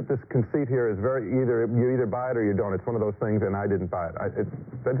just think that this conceit here is you either buy it or you don't. It's one of those things, and I didn't buy it. I think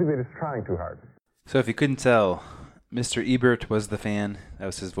they're just trying too hard. So if you couldn't tell, Mr. Ebert was the fan. That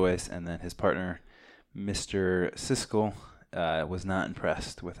was his voice. And then his partner, Mr. Siskel, was not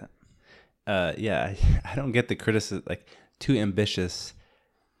impressed with it. Yeah, I don't get the criticism. Like, too ambitious.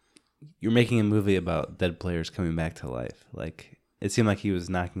 You're making a movie about dead players coming back to life. Like, it seemed like he was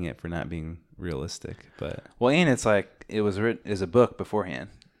knocking it for not being realistic. But well, and it's like it was written as a book beforehand.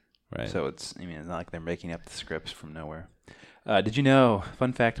 Right. So it's not like they're making up the scripts from nowhere. Did you know,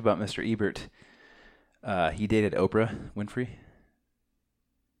 fun fact about Mr. Ebert, he dated Oprah Winfrey?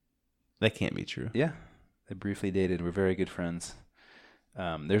 That can't be true. Yeah. They briefly dated. Were very good friends.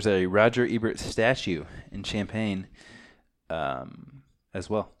 There's a Roger Ebert statue in Champaign as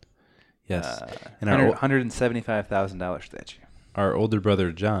well. Yes. And $175,000 statue. Our older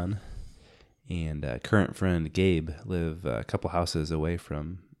brother, John, and current friend, Gabe, live a couple houses away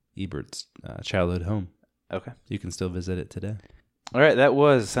from Ebert's childhood home. Okay. You can still visit it today. All right, that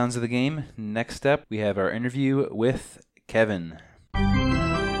was Sounds of the Game. Next up, we have our interview with Kevin.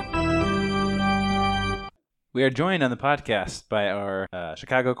 We are joined on the podcast by our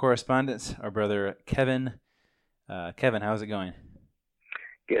Chicago correspondent, our brother Kevin. Kevin, how's it going?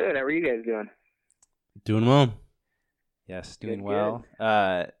 Good. How are you guys doing? Doing well. Yes, doing Good, well.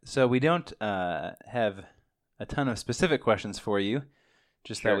 So we don't have a ton of specific questions for you,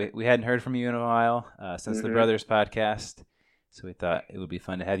 just Sure. that we hadn't heard from you in a while since the Mhm. Brothers podcast. So we thought it would be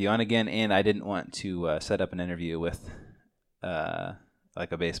fun to have you on again, and I didn't want to set up an interview with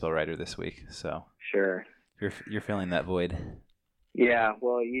like a baseball writer this week. So Sure. you're filling that void. Yeah,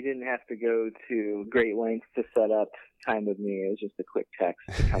 well, you didn't have to go to great lengths to set up time with me. It was just a quick text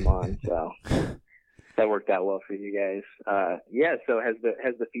to come on, so that worked out well for you guys. Yeah, so has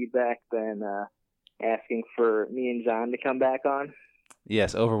the feedback been asking for me and John to come back on?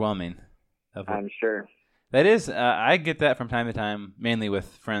 Yes, overwhelming. I'm sure. That is, I get that from time to time, mainly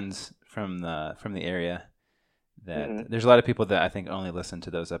with friends from the area. That Mhm. there's a lot of people that I think only listen to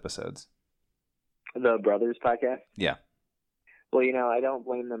those episodes. The Brothers podcast? Yeah. Well, I don't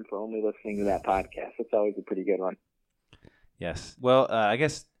blame them for only listening to that podcast. It's always a pretty good one. Yes. Well, I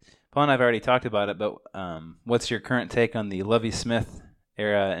guess Paul and I have already talked about it, but what's your current take on the Lovie Smith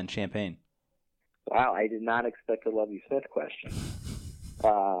era in Champaign? Wow, I did not expect a Lovie Smith question.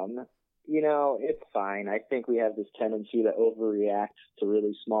 It's fine. I think we have this tendency to overreact to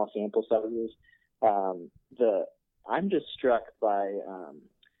really small sample sizes. I'm just struck by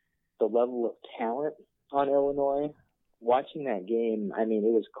the level of talent on Illinois. Watching that game, I mean,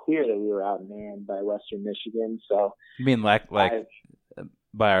 it was clear that we were outmanned by Western Michigan. So You mean by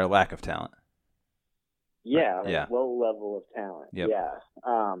our lack of talent? yeah, Yeah. low level of talent. Yep. Yeah.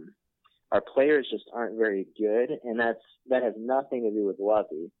 Our players just aren't very good, and that has nothing to do with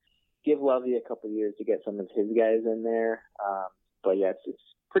Lovie. Give Lovie a couple years to get some of his guys in there. But yeah, it's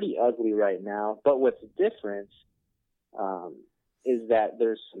pretty ugly right now. But what's different is that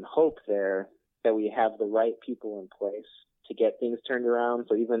there's some hope there that we have the right people in place to get things turned around.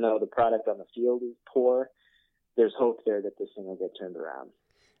 So even though the product on the field is poor, there's hope there that this thing will get turned around.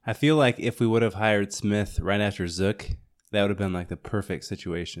 I feel like if we would have hired Smith right after Zook, that would have been like the perfect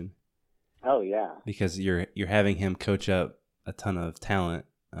situation. Oh yeah. Because you're having him coach up a ton of talent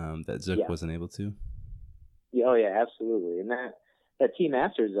that Zook Yeah. wasn't able to. Yeah, oh yeah, absolutely. And that team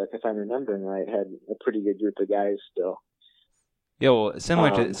after Zuck, if I'm remembering right, had a pretty good group of guys still. Yeah, well,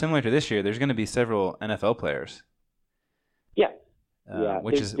 similar to this year, there's going to be several NFL players. Yeah. Yeah.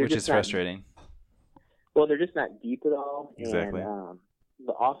 Which They're is just not- frustrating. Well, they're just not deep at all. Exactly. And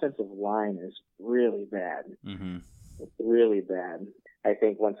the offensive line is really bad. Mm-hmm. It's really bad. I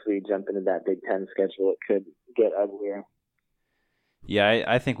think once we jump into that Big Ten schedule, it could get uglier. Yeah,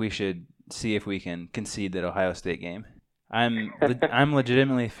 I think we should see if we can concede that Ohio State game. I'm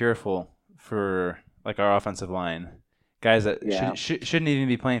legitimately fearful for like our offensive line. Guys that Yeah. shouldn't even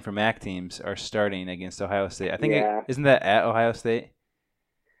be playing for MAC teams are starting against Ohio State. I think Yeah. isn't that at Ohio State?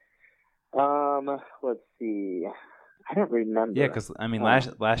 Let's see. I don't remember. Yeah, because I mean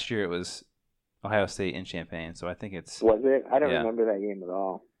last year it was Ohio State in Champaign, so I think it's. Was it? I don't yeah. remember that game at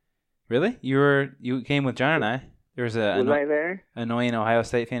all. Really? You came with John and I. There was a Was I there? annoying Ohio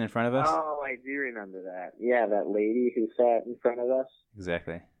State fan in front of us. Oh, I do remember that. Yeah, that lady who sat in front of us.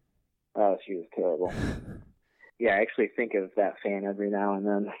 Exactly. Oh, she was terrible. Yeah, I actually think of that fan every now and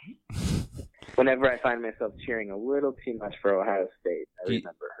then. Whenever I find myself cheering a little too much for Ohio State, I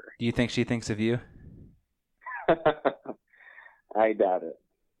remember her. Do you think she thinks of you? I doubt it.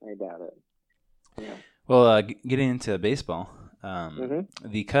 Yeah. Well, getting into baseball, Mm-hmm.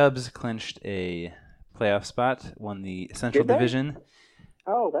 the Cubs clinched a playoff spot, won the Central Did they? Division.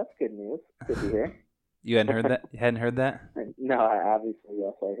 Oh, that's good news. Good to hear. You hadn't heard that? You hadn't heard that? No, obviously,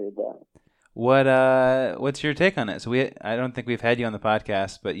 yes, I heard that. What's your take on it? So I don't think we've had you on the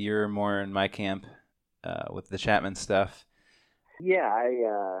podcast, but you're more in my camp with the Chapman stuff. Yeah,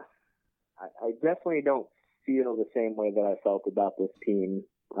 I definitely don't feel the same way that I felt about this team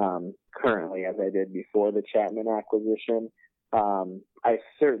currently as I did before the Chapman acquisition. I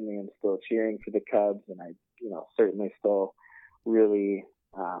certainly am still cheering for the Cubs, and I, certainly still really,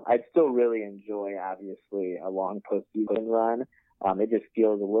 I'd still really enjoy, obviously, a long postseason run. It just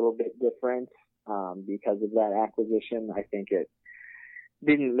feels a little bit different because of that acquisition. I think it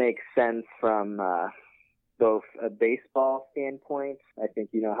didn't make sense from both a baseball standpoint. I think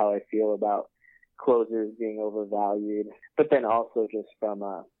you know how I feel about closers being overvalued, but then also just from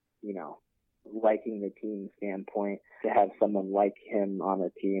a, liking the team standpoint, to have someone like him on a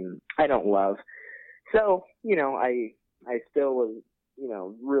team I don't love. So, I still was,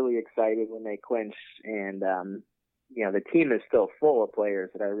 really excited when they clinched, and, the team is still full of players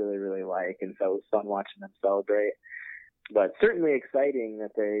that I really, really like, and so it was fun watching them celebrate. But certainly exciting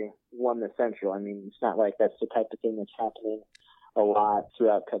that they won the Central. I mean, it's not like that's the type of thing that's happening a lot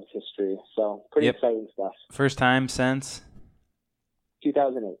throughout Cubs history. So pretty exciting stuff. First time since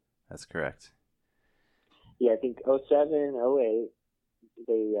 2008. That's correct. Yeah, I think 07, 08,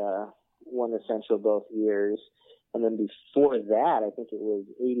 they won the Central both years. And then before that, I think it was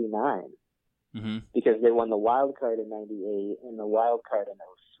 89. Mm-hmm. Because they won the wild card in 98 and the wild card in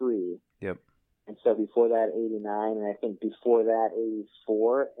 03. Yep. And so before that, 89, and I think before that,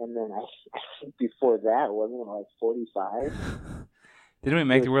 84, and then I think before that, wasn't it like 45? Didn't we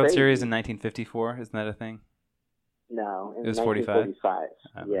make the World crazy. Series in 1954? Isn't that a thing? No, It was 45? 45.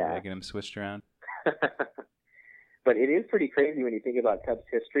 Yeah. I get them switched around. But it is pretty crazy when you think about Cubs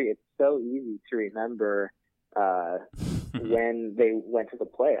history. It's so easy to remember when they went to the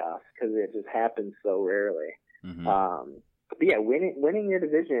playoffs because it just happens so rarely. Mm-hmm. But yeah, winning your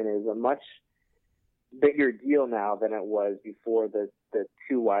division is a much bigger deal now than it was before the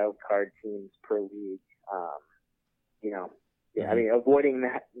 2 wild card teams per league. I mean, avoiding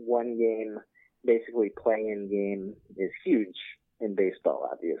that one game, basically play-in game, is huge in baseball,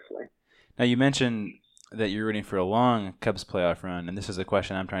 obviously. Now, you mentioned that you're rooting for a long Cubs playoff run, and this is a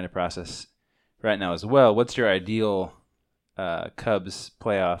question I'm trying to process right now as well. What's your ideal Cubs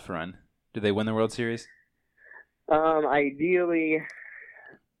playoff run? Do they win the World Series? Ideally,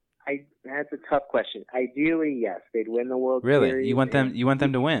 that's a tough question. Ideally, yes, they'd win the World Really? Series. You want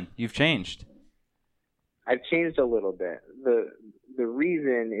them to win? You've changed. I've changed a little bit. The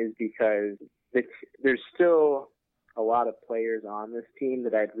reason is because there's still a lot of players on this team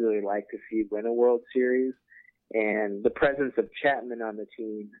that I'd really like to see win a World Series, and the presence of Chapman on the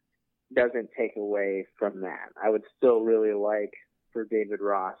team doesn't take away from that. I would still really like for David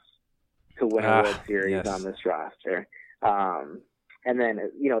Ross to win a World Series on this roster. And then,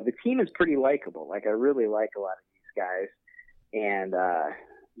 the team is pretty likable. Like, I really like a lot of these guys. And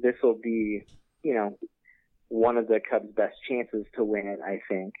this will be, one of the Cubs' best chances to win it, I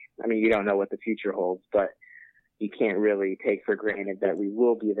think. I mean, you don't know what the future holds, but you can't really take for granted that we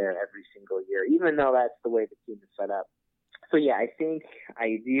will be there every single year, even though that's the way the team is set up. So, yeah, I think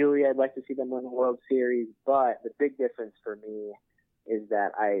ideally I'd like to see them win the World Series, but the big difference for me is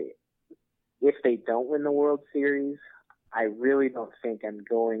that if they don't win the World Series, I really don't think I'm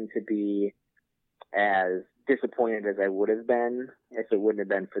going to be as disappointed as I would have been if it wouldn't have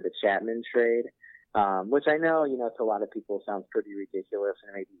been for the Chapman trade, which I know, to a lot of people sounds pretty ridiculous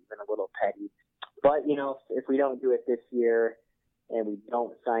and maybe even a little petty. But, if we don't do it this year and we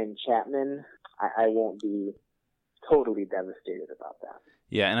don't sign Chapman, I won't be totally devastated about that.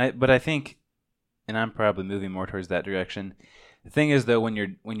 Yeah, but I think, and I'm probably moving more towards that direction. The thing is, though, when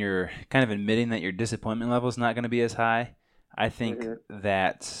you're kind of admitting that your disappointment level is not going to be as high, I think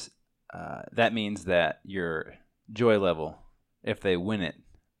that means that your joy level, if they win it,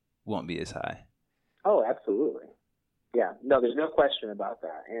 won't be as high. Oh, absolutely. Yeah, no, there's no question about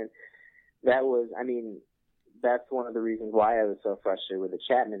that. And that's one of the reasons why I was so frustrated with the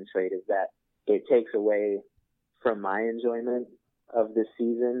Chapman trade, is that it takes away from my enjoyment of this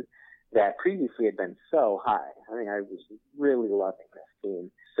season that previously had been so high. I mean, I was really loving this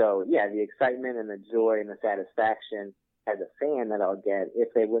team. So, yeah, the excitement and the joy and the satisfaction as a fan that I'll get if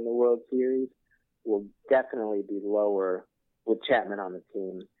they win the World Series will definitely be lower with Chapman on the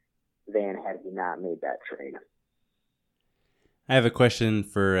team than had he not made that trade. I have a question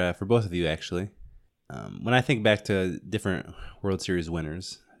for both of you, actually. When I think back to different World Series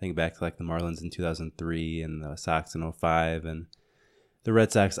winners, I think back to like the Marlins in 2003 and the Sox in 2005 and the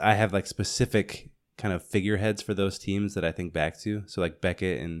Red Sox, I have like specific kind of figureheads for those teams that I think back to. So like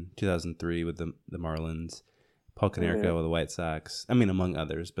Beckett in 2003 with the Marlins, Paul Konerko with the White Sox. I mean, among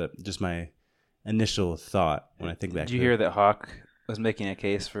others, but just my initial thought when I think back. Did you hear that Hawk was making a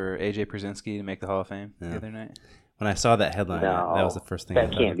case for A.J. Przinsky to make the Hall of Fame the other night? When I saw that headline, that was the first thing I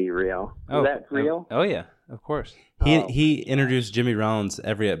thought. That can't be real. Is that real? Oh, yeah, of course. He introduced Jimmy Rollins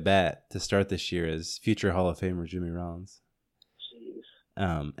every at-bat to start this year as future Hall of Famer Jimmy Rollins.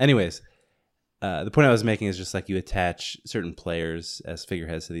 Jeez. Anyways, the point I was making is just like you attach certain players as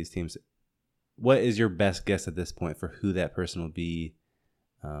figureheads to these teams. What is your best guess at this point for who that person will be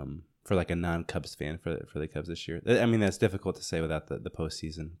for like a non-Cubs fan for the Cubs this year? I mean, that's difficult to say without the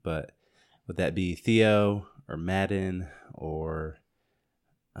postseason, but would that be Theo or Madden or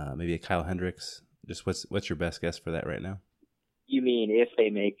maybe a Kyle Hendricks? Just what's your best guess for that right now? You mean if they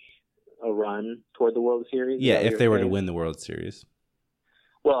make a run toward the World Series? Yeah, if they were to win the World Series.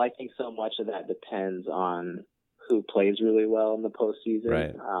 Well, I think so much of that depends on who plays really well in the postseason.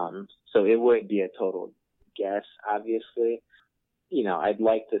 Right. So it would be a total guess, obviously. I'd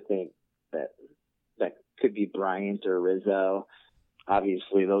like to think that could be Bryant or Rizzo.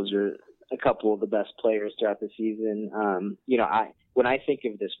 Obviously, those are a couple of the best players throughout the season. When I think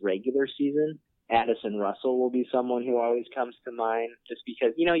of this regular season, Addison Russell will be someone who always comes to mind, just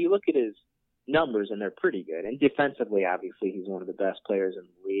because, you look at his numbers and they're pretty good. And defensively, obviously, he's one of the best players in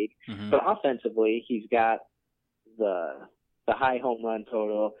the league. Mm-hmm. But offensively, he's got the high home run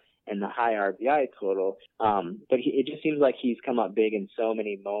total and the high RBI total. But it just seems like he's come up big in so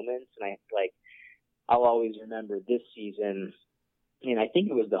many moments. And I'll always remember this season, and I think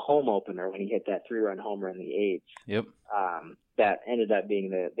it was the home opener when he hit that 3-run homer in the eighth. Yep. That ended up being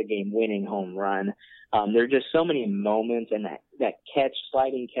the game-winning home run. There are just so many moments, and that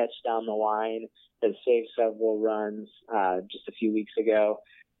sliding catch down the line that saved several runs just a few weeks ago.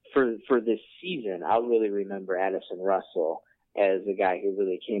 For this season, I'll really remember Addison Russell as a guy who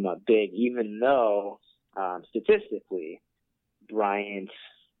really came up big, even though statistically Bryant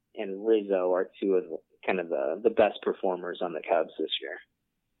and Rizzo are two of kind of the best performers on the Cubs this year.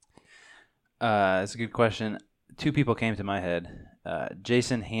 That's a good question. Two people came to my head,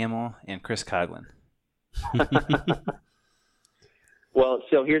 Jason Hamill and Chris Coghlan. Well,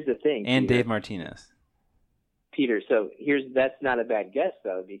 so here's the thing. And Peter. Dave Martinez. Peter, so that's not a bad guess,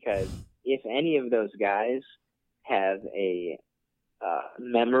 though, because if any of those guys have a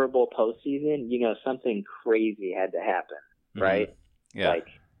memorable postseason, something crazy had to happen, right? Mm-hmm. Yeah.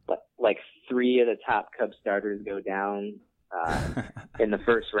 Like 3 of the top Cubs starters go down in the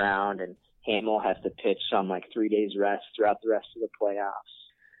first round, and Hamill has to pitch on 3 days rest throughout the rest of the playoffs.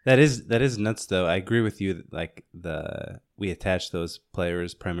 That is nuts, though. I agree with you. We attach those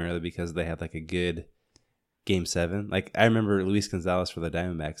players primarily because they had a good Game 7. I remember Luis Gonzalez for the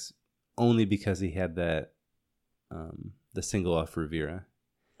Diamondbacks only because he had that the single off Rivera,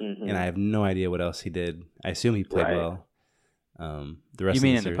 and I have no idea what else he did. I assume he played well. The rest you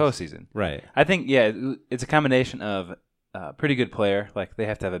mean of the in series. the postseason, right? I think it's a combination of pretty good player. They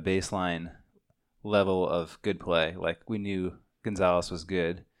have to have a baseline level of good play. We knew Gonzalez was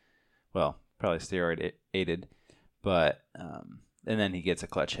good. Well, probably steroid aided, but and then he gets a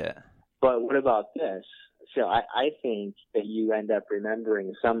clutch hit. But what about this? So I think that you end up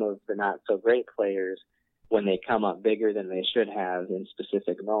remembering some of the not so great players when they come up bigger than they should have in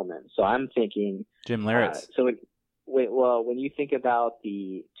specific moments. So I'm thinking Jim Leyritz. When you think about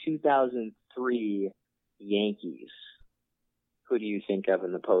the 2003 Yankees, who do you think of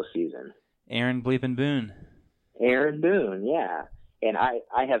in the postseason? Aaron Bleepin Boone. Aaron Boone, yeah. And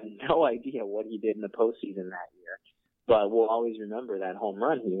I have no idea what he did in the postseason that year, but we'll always remember that home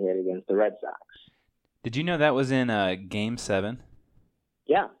run he hit against the Red Sox. Did you know that was in Game 7?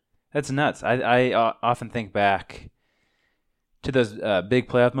 Yeah. That's nuts. I often think back to those big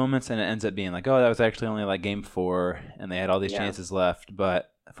playoff moments, and it ends up being that was actually only Game 4, and they had all these chances left.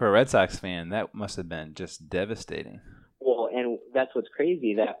 But for a Red Sox fan, that must have been just devastating. Well, and that's what's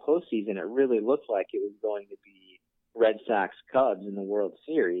crazy. That postseason, it really looked like it was going to be Red Sox Cubs in the World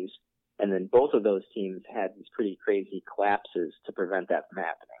Series, and then both of those teams had these pretty crazy collapses to prevent that from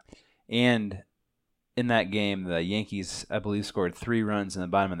happening. And in that game, the Yankees, I believe, scored 3 runs in the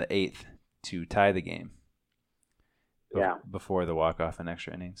bottom of the 8th to tie the game. Before the walk-off in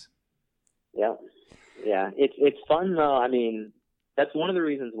extra innings. Yeah. It's fun, though. I mean, that's one of the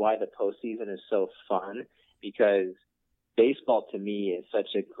reasons why the postseason is so fun, because baseball, to me, is such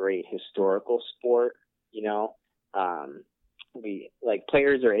a great historical sport,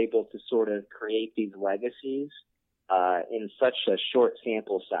 players are able to sort of create these legacies in such a short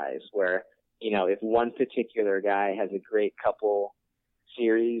sample size where, if one particular guy has a great couple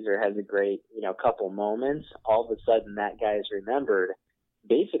series or has a great, couple moments, all of a sudden that guy is remembered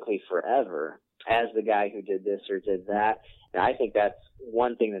basically forever as the guy who did this or did that. And I think that's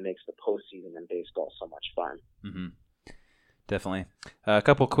one thing that makes the postseason in baseball so much fun. Mm-hmm. Definitely. A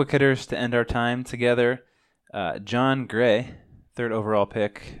couple quick hitters to end our time together. John Gray, 3rd overall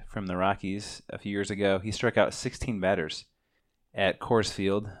pick from the Rockies a few years ago. He struck out 16 batters at Coors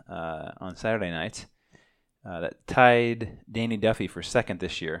Field on Saturday night. That tied Danny Duffy for 2nd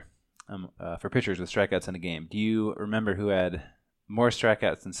this year for pitchers with strikeouts in a game. Do you remember who had more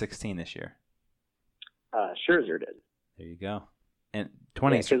strikeouts than 16 this year? Scherzer did. There you go. And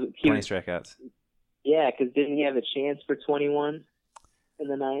 20 strikeouts. Yeah, because didn't he have a chance for 21 in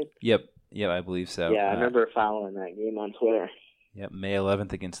the ninth? Yep, I believe so. Yeah, I remember following that game on Twitter. Yep, May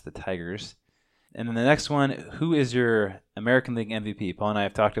 11th against the Tigers. And then the next one, who is your American League MVP? Paul and I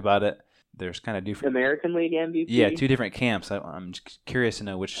have talked about it. There's kind of different... American League MVP? Yeah, 2 different camps. I'm curious to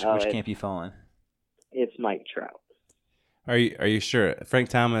know which camp you fall in. It's Mike Trout. Are you sure? Frank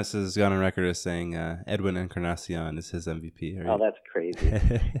Thomas has gone on record as saying Edwin Encarnacion is his MVP. Oh, that's crazy.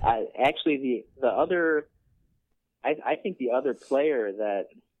 Actually, the other, I think the other player that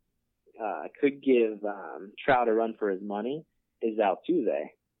could give Trout a run for his money is Altuve.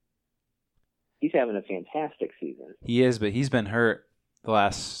 He's having a fantastic season. He is, but he's been hurt the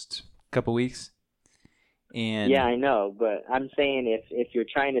last couple weeks. And yeah, I know, but I'm saying if you're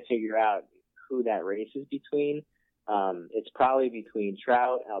trying to figure out who that race is between, it's probably between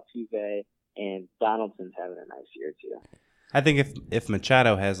Trout, Altuve, and Donaldson's having a nice year too. I think if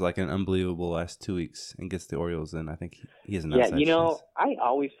Machado has like an unbelievable last 2 weeks and gets the Orioles in, I think he has an outside chance. I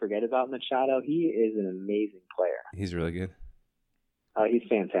always forget about Machado. He is an amazing player. He's really good. Oh, he's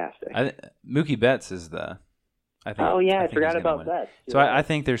fantastic. Mookie Betts is the. I think, I forgot about Betts. So I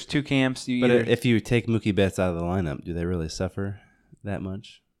think there's two camps. But if you take Mookie Betts out of the lineup, do they really suffer that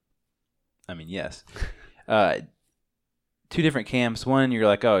much? I mean, yes. Two different camps. One, you're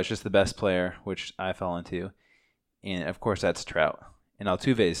like, oh, it's just the best player, which I fell into, and of course that's Trout. And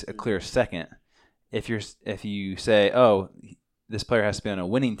Altuve's a clear second. If you say, oh, this player has to be on a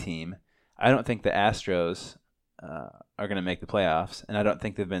winning team, I don't think the Astros are going to make the playoffs, and I don't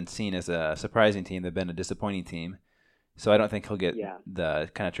think they've been seen as a surprising team. They've been a disappointing team, so I don't think he'll get the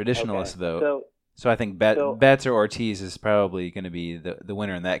kind of traditionalist vote. So I think Betts or Ortiz is probably going to be the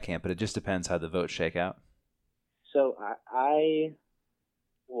winner in that camp, but it just depends how the votes shake out. So I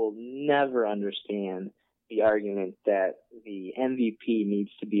will never understand the argument that the MVP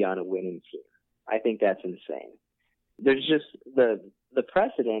needs to be on a winning team. I think that's insane. There's just the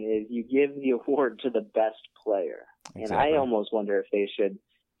precedent is you give the award to the best player. Exactly. And I almost wonder if they should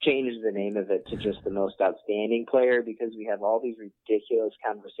change the name of it to just the most outstanding player, because we have all these ridiculous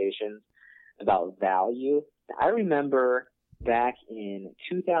conversations about value. I remember back in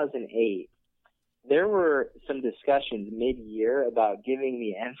 2008, there were some discussions mid-year about giving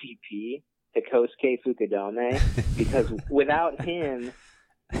the MVP to Kosuke Fukudome because without him,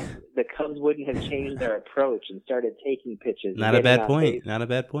 the Cubs wouldn't have changed their approach and started taking pitches. Not a bad point. Not a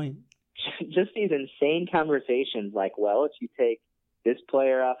bad point. Just these insane conversations like, well, if you take this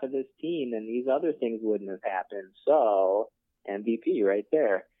player off of this team, then these other things wouldn't have happened. So MVP right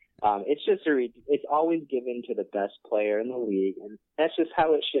there. It's just it's always given to the best player in the league, and that's just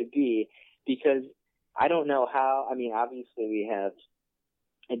how it should be. Because I don't know how. I mean, obviously we have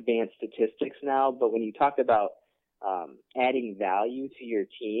advanced statistics now, but when you talk about adding value to your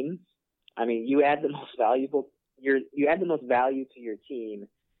team, I mean, you add the most value to your team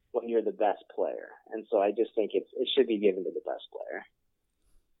when you're the best player, and so I just think it should be given to the best player.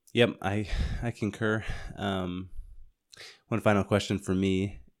 Yep, I concur. One final question for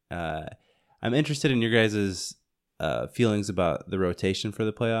me. I'm interested in your guys' feelings about the rotation for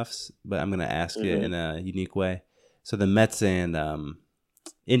the playoffs, but I'm going to ask it in a unique way. So the Mets and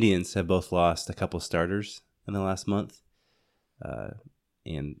Indians have both lost a couple starters in the last month,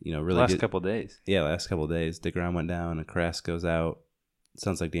 and really last couple of days. Yeah, last couple of days. DeGrom went down, and Carrasco's out. It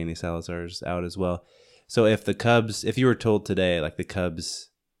sounds like Danny Salazar's out as well. So if you were told today, like the Cubs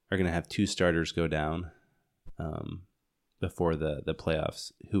are going to have two starters go down before the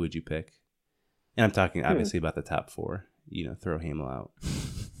playoffs, who would you pick? And I'm talking obviously about the top four. Throw Hamel out.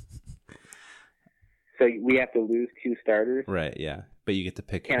 So we have to lose two starters? Right, yeah. But you get to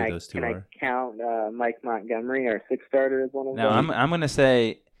pick who those two are. Can I count Mike Montgomery, our sixth starter, as one of them? No, I'm going to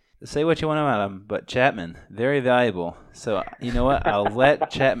say what you want about him, but Chapman, very valuable. So you know what? I'll let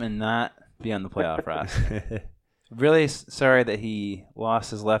Chapman not be on the playoff roster. Really sorry that he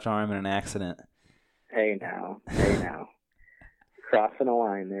lost his left arm in an accident. Hey now. Crossing a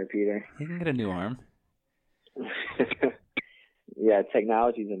line there, Peter. He can get a new arm. Yeah,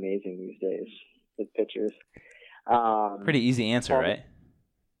 technology's amazing these days with pitchers. Pretty easy answer, right?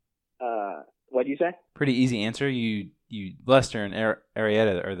 What do you say? Pretty easy answer. You Lester and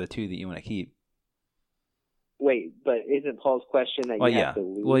Arrieta are the two that you want to keep. Wait, but isn't Paul's question that you have to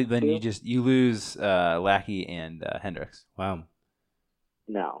lose? Well, then you lose Lackey and Hendricks. Wow.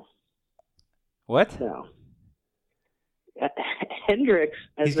 No. What? No. Hendricks.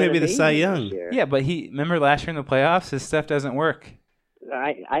 He's going to be the Cy Young. Yeah, but remember last year in the playoffs, his stuff doesn't work.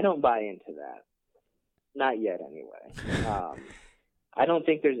 I don't buy into that. Not yet, anyway. I don't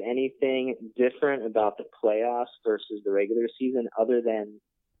think there's anything different about the playoffs versus the regular season other than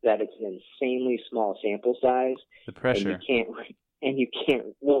that it's an insanely small sample size. The pressure. And you can't,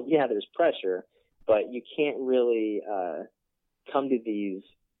 well, yeah, there's pressure, but you can't really come to these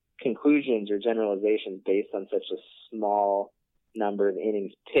conclusions or generalizations based on such a small number of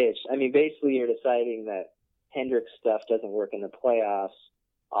innings pitched. I mean, basically you're deciding that Hendricks stuff doesn't work in the playoffs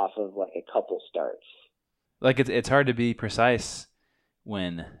off of like a couple starts. Like it's hard to be precise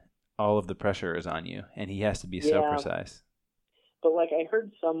when all of the pressure is on you, and he has to be so precise. But like I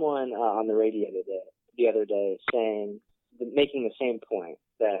heard someone on the radio the other day making the same point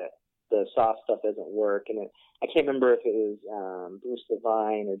that the soft stuff doesn't work, and I can't remember if it was Bruce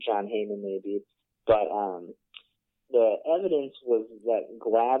Levine or John Heyman maybe, but the evidence was that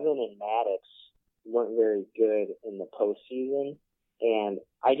Glavine and Maddox weren't very good in the postseason, and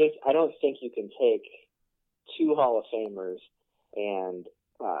I don't think you can take two Hall of Famers and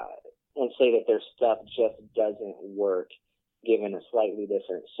say that their stuff just doesn't work given a slightly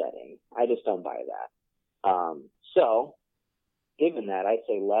different setting. I just don't buy that. So, given that, I'd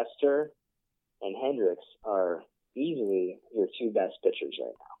say Lester and Hendricks are easily your two best pitchers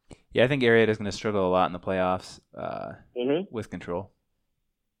right now. Yeah, I think Arrieta's going to struggle a lot in the playoffs with control.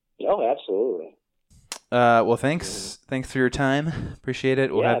 Oh, absolutely. Well, thanks for your time. Appreciate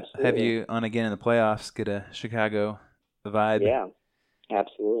it. We'll have you on again in the playoffs. Get a Chicago vibe. Yeah,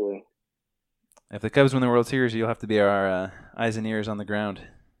 absolutely. If the Cubs win the World Series, you'll have to be our eyes and ears on the ground.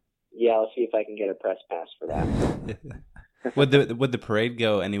 Yeah, I'll see if I can get a press pass for that. Would the parade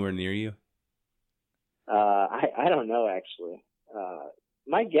go anywhere near you? I don't know, actually.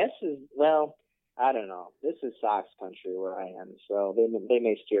 My guess is, well, I don't know. This is Sox country where I am, so they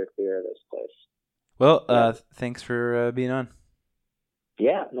may steer clear of this place. Well, thanks for being on.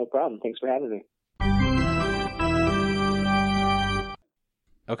 Yeah, no problem. Thanks for having me.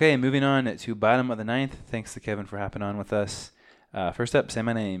 Okay, moving on to bottom of the ninth. Thanks to Kevin for hopping on with us. First up, say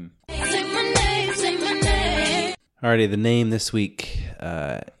my name. Alrighty, the name this week,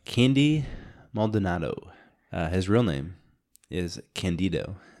 Candy Maldonado. His real name is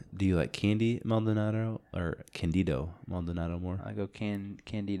Candido. Do you like Candy Maldonado or Candido Maldonado more? I go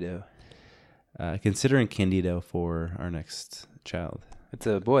Candido. Considering Candido for our next child. It's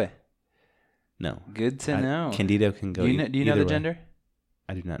a boy. No. Good to know. Candido can go. Do you know the way. gender?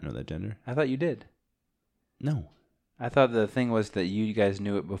 I do not know that gender. I thought you did. No. I thought the thing was that you guys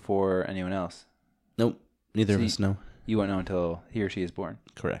knew it before anyone else. Nope. Neither of us know. You won't know until he or she is born.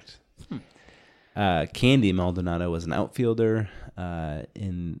 Correct. Candy Maldonado was an outfielder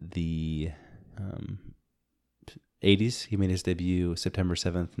in the 80s. He made his debut September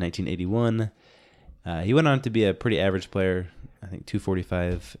 7th, 1981. He went on to be a pretty average player, I think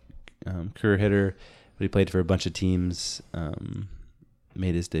 245 career hitter, but he played for a bunch of teams.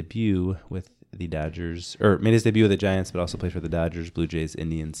 Made his debut with the Dodgers, or made his debut with the Giants, but also played for the Dodgers, Blue Jays,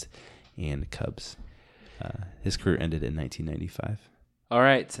 Indians, and Cubs. His career ended in 1995. All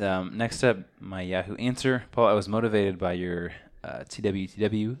right. Next up, my Yahoo answer. Paul, I was motivated by your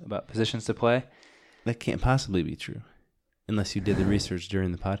TWTW about positions to play. That can't possibly be true, unless you did the research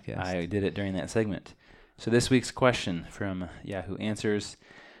during the podcast. I did it during that segment. So this week's question from Yahoo Answers: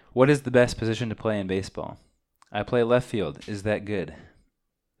 what is the best position to play in baseball? I play left field. Is that good?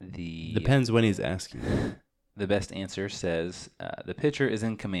 Depends when he's asking. The best answer says the pitcher is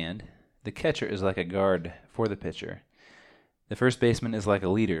in command. The catcher is like a guard for the pitcher. The first baseman is like a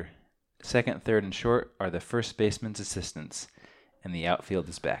leader. Second, third, and short are the first baseman's assistants, and the outfield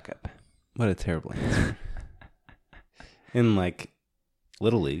is backup. What a terrible answer. In like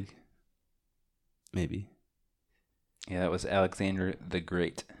Little League, maybe. Yeah, that was Alexander the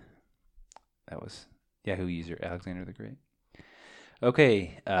Great. That was Yahoo user Alexander the Great.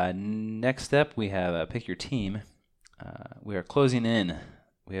 Okay, next up we have Pick Your Team. We are closing in.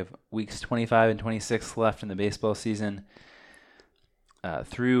 We have weeks 25 and 26 left in the baseball season.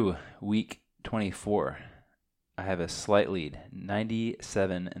 Through week 24, I have a slight lead,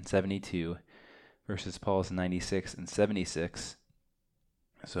 97 and 72 versus Paul's 96 and 76.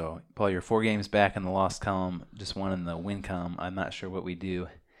 So, Paul, you're 4 games back in the loss column, just 1 in the win column. I'm not sure what we do.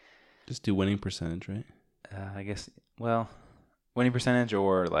 Just do winning percentage, right? I guess, well, winning percentage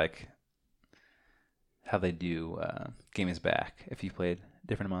or like how they do game is back if you played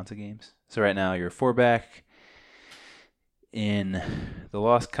different amounts of games. So right now you're 4 back in the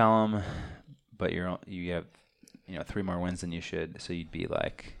loss column, but you have 3 more wins than you should, so you'd be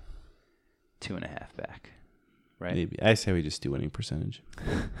like 2.5 back, right? Maybe. I say we just do winning percentage.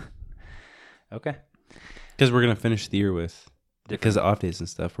 Okay. Because we're gonna finish the year with because of off days and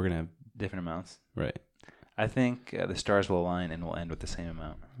stuff. We're gonna have different amounts, right? I think the stars will align and we'll end with the same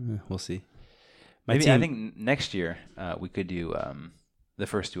amount. We'll see. I think next year we could do the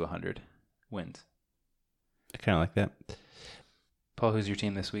first to 100 wins. I kind of like that. Paul, who's your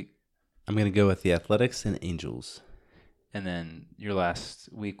team this week? I'm going to go with the Athletics and Angels. And then your last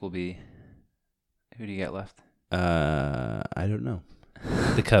week will be, who do you got left? I don't know.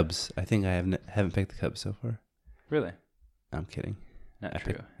 The Cubs. I think I haven't picked the Cubs so far. Really? I'm kidding. Not I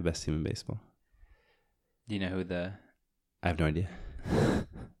true. picked the best team in baseball. Do you know who the... I have no idea.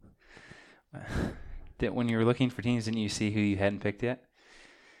 When you were looking for teams, didn't you see who you hadn't picked yet?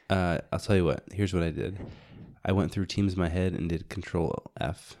 I'll tell you what. Here's what I did. I went through teams in my head and did Control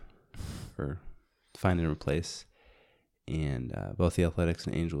F for find and replace. And both the Athletics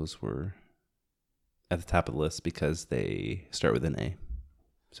and Angels were at the top of the list because they start with an A.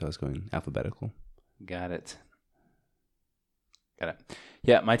 So I was going alphabetical. Got it.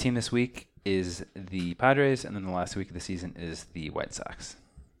 Yeah, my team this week is the Padres, and then the last week of the season is the White Sox.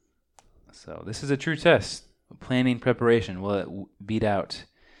 So this is a true test. Planning preparation. Will it beat out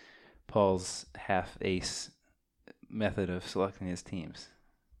Paul's half-ace method of selecting his teams?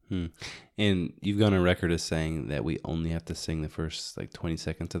 And you've gone on record as saying that we only have to sing the first 20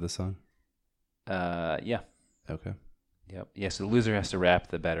 seconds of the song? Yeah. Okay. Yep. Yeah, so the loser has to rap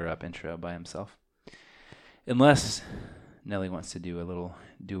the batter up intro by himself. Unless Nelly wants to do a little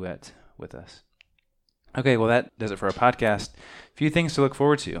duet with us. Okay, well that does it for our podcast. A few things to look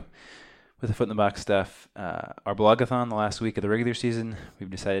forward to with the Foot in the Box stuff. Our blogathon the last week of the regular season, we've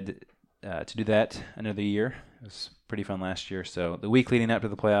decided to do that another year. It was pretty fun last year. So the week leading up to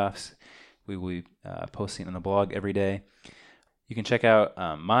the playoffs, we will be posting on the blog every day. You can check out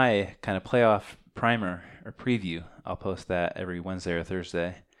my kind of playoff primer or preview. I'll post that every Wednesday or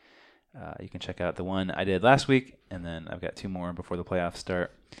Thursday. You can check out the one I did last week, and then I've got 2 more before the playoffs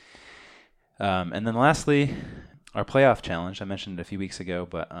start. And then lastly, our playoff challenge. I mentioned it a few weeks ago,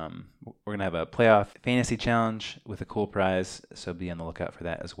 but we're going to have a playoff fantasy challenge with a cool prize, so be on the lookout for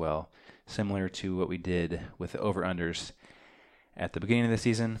that as well. Similar to what we did with the over-unders at the beginning of the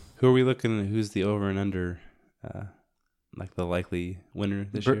season. Who are we looking at? Who's the over and under, the likely winner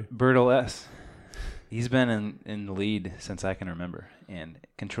this year? Bertle S. He's been in the lead since I can remember, and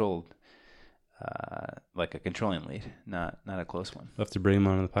controlled, like a controlling lead, not a close one. We'll have to bring him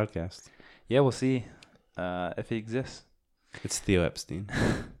on the podcast. Yeah, we'll see if he exists. It's Theo Epstein.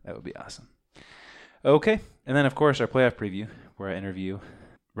 That would be awesome. Okay, and then of course our playoff preview, where I interview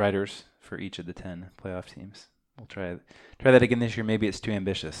writers for each of the 10 playoff teams. We'll try that again this year. Maybe it's too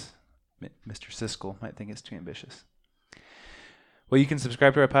ambitious. Mr. Siskel might think it's too ambitious. Well, you can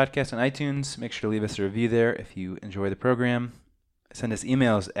subscribe to our podcast on iTunes. Make sure to leave us a review there if you enjoy the program. Send us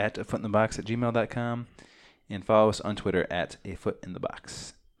emails at afootinthebox@gmail.com and follow us on Twitter at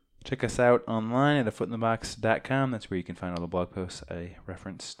afootinthebox. Check us out online at afootinthebox.com. That's where you can find all the blog posts I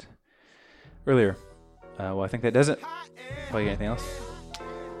referenced earlier. Well, I think that does it. Paul, you got anything else?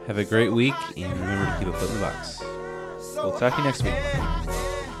 Have a great week, and remember to keep a foot in the box. We'll talk to you next week.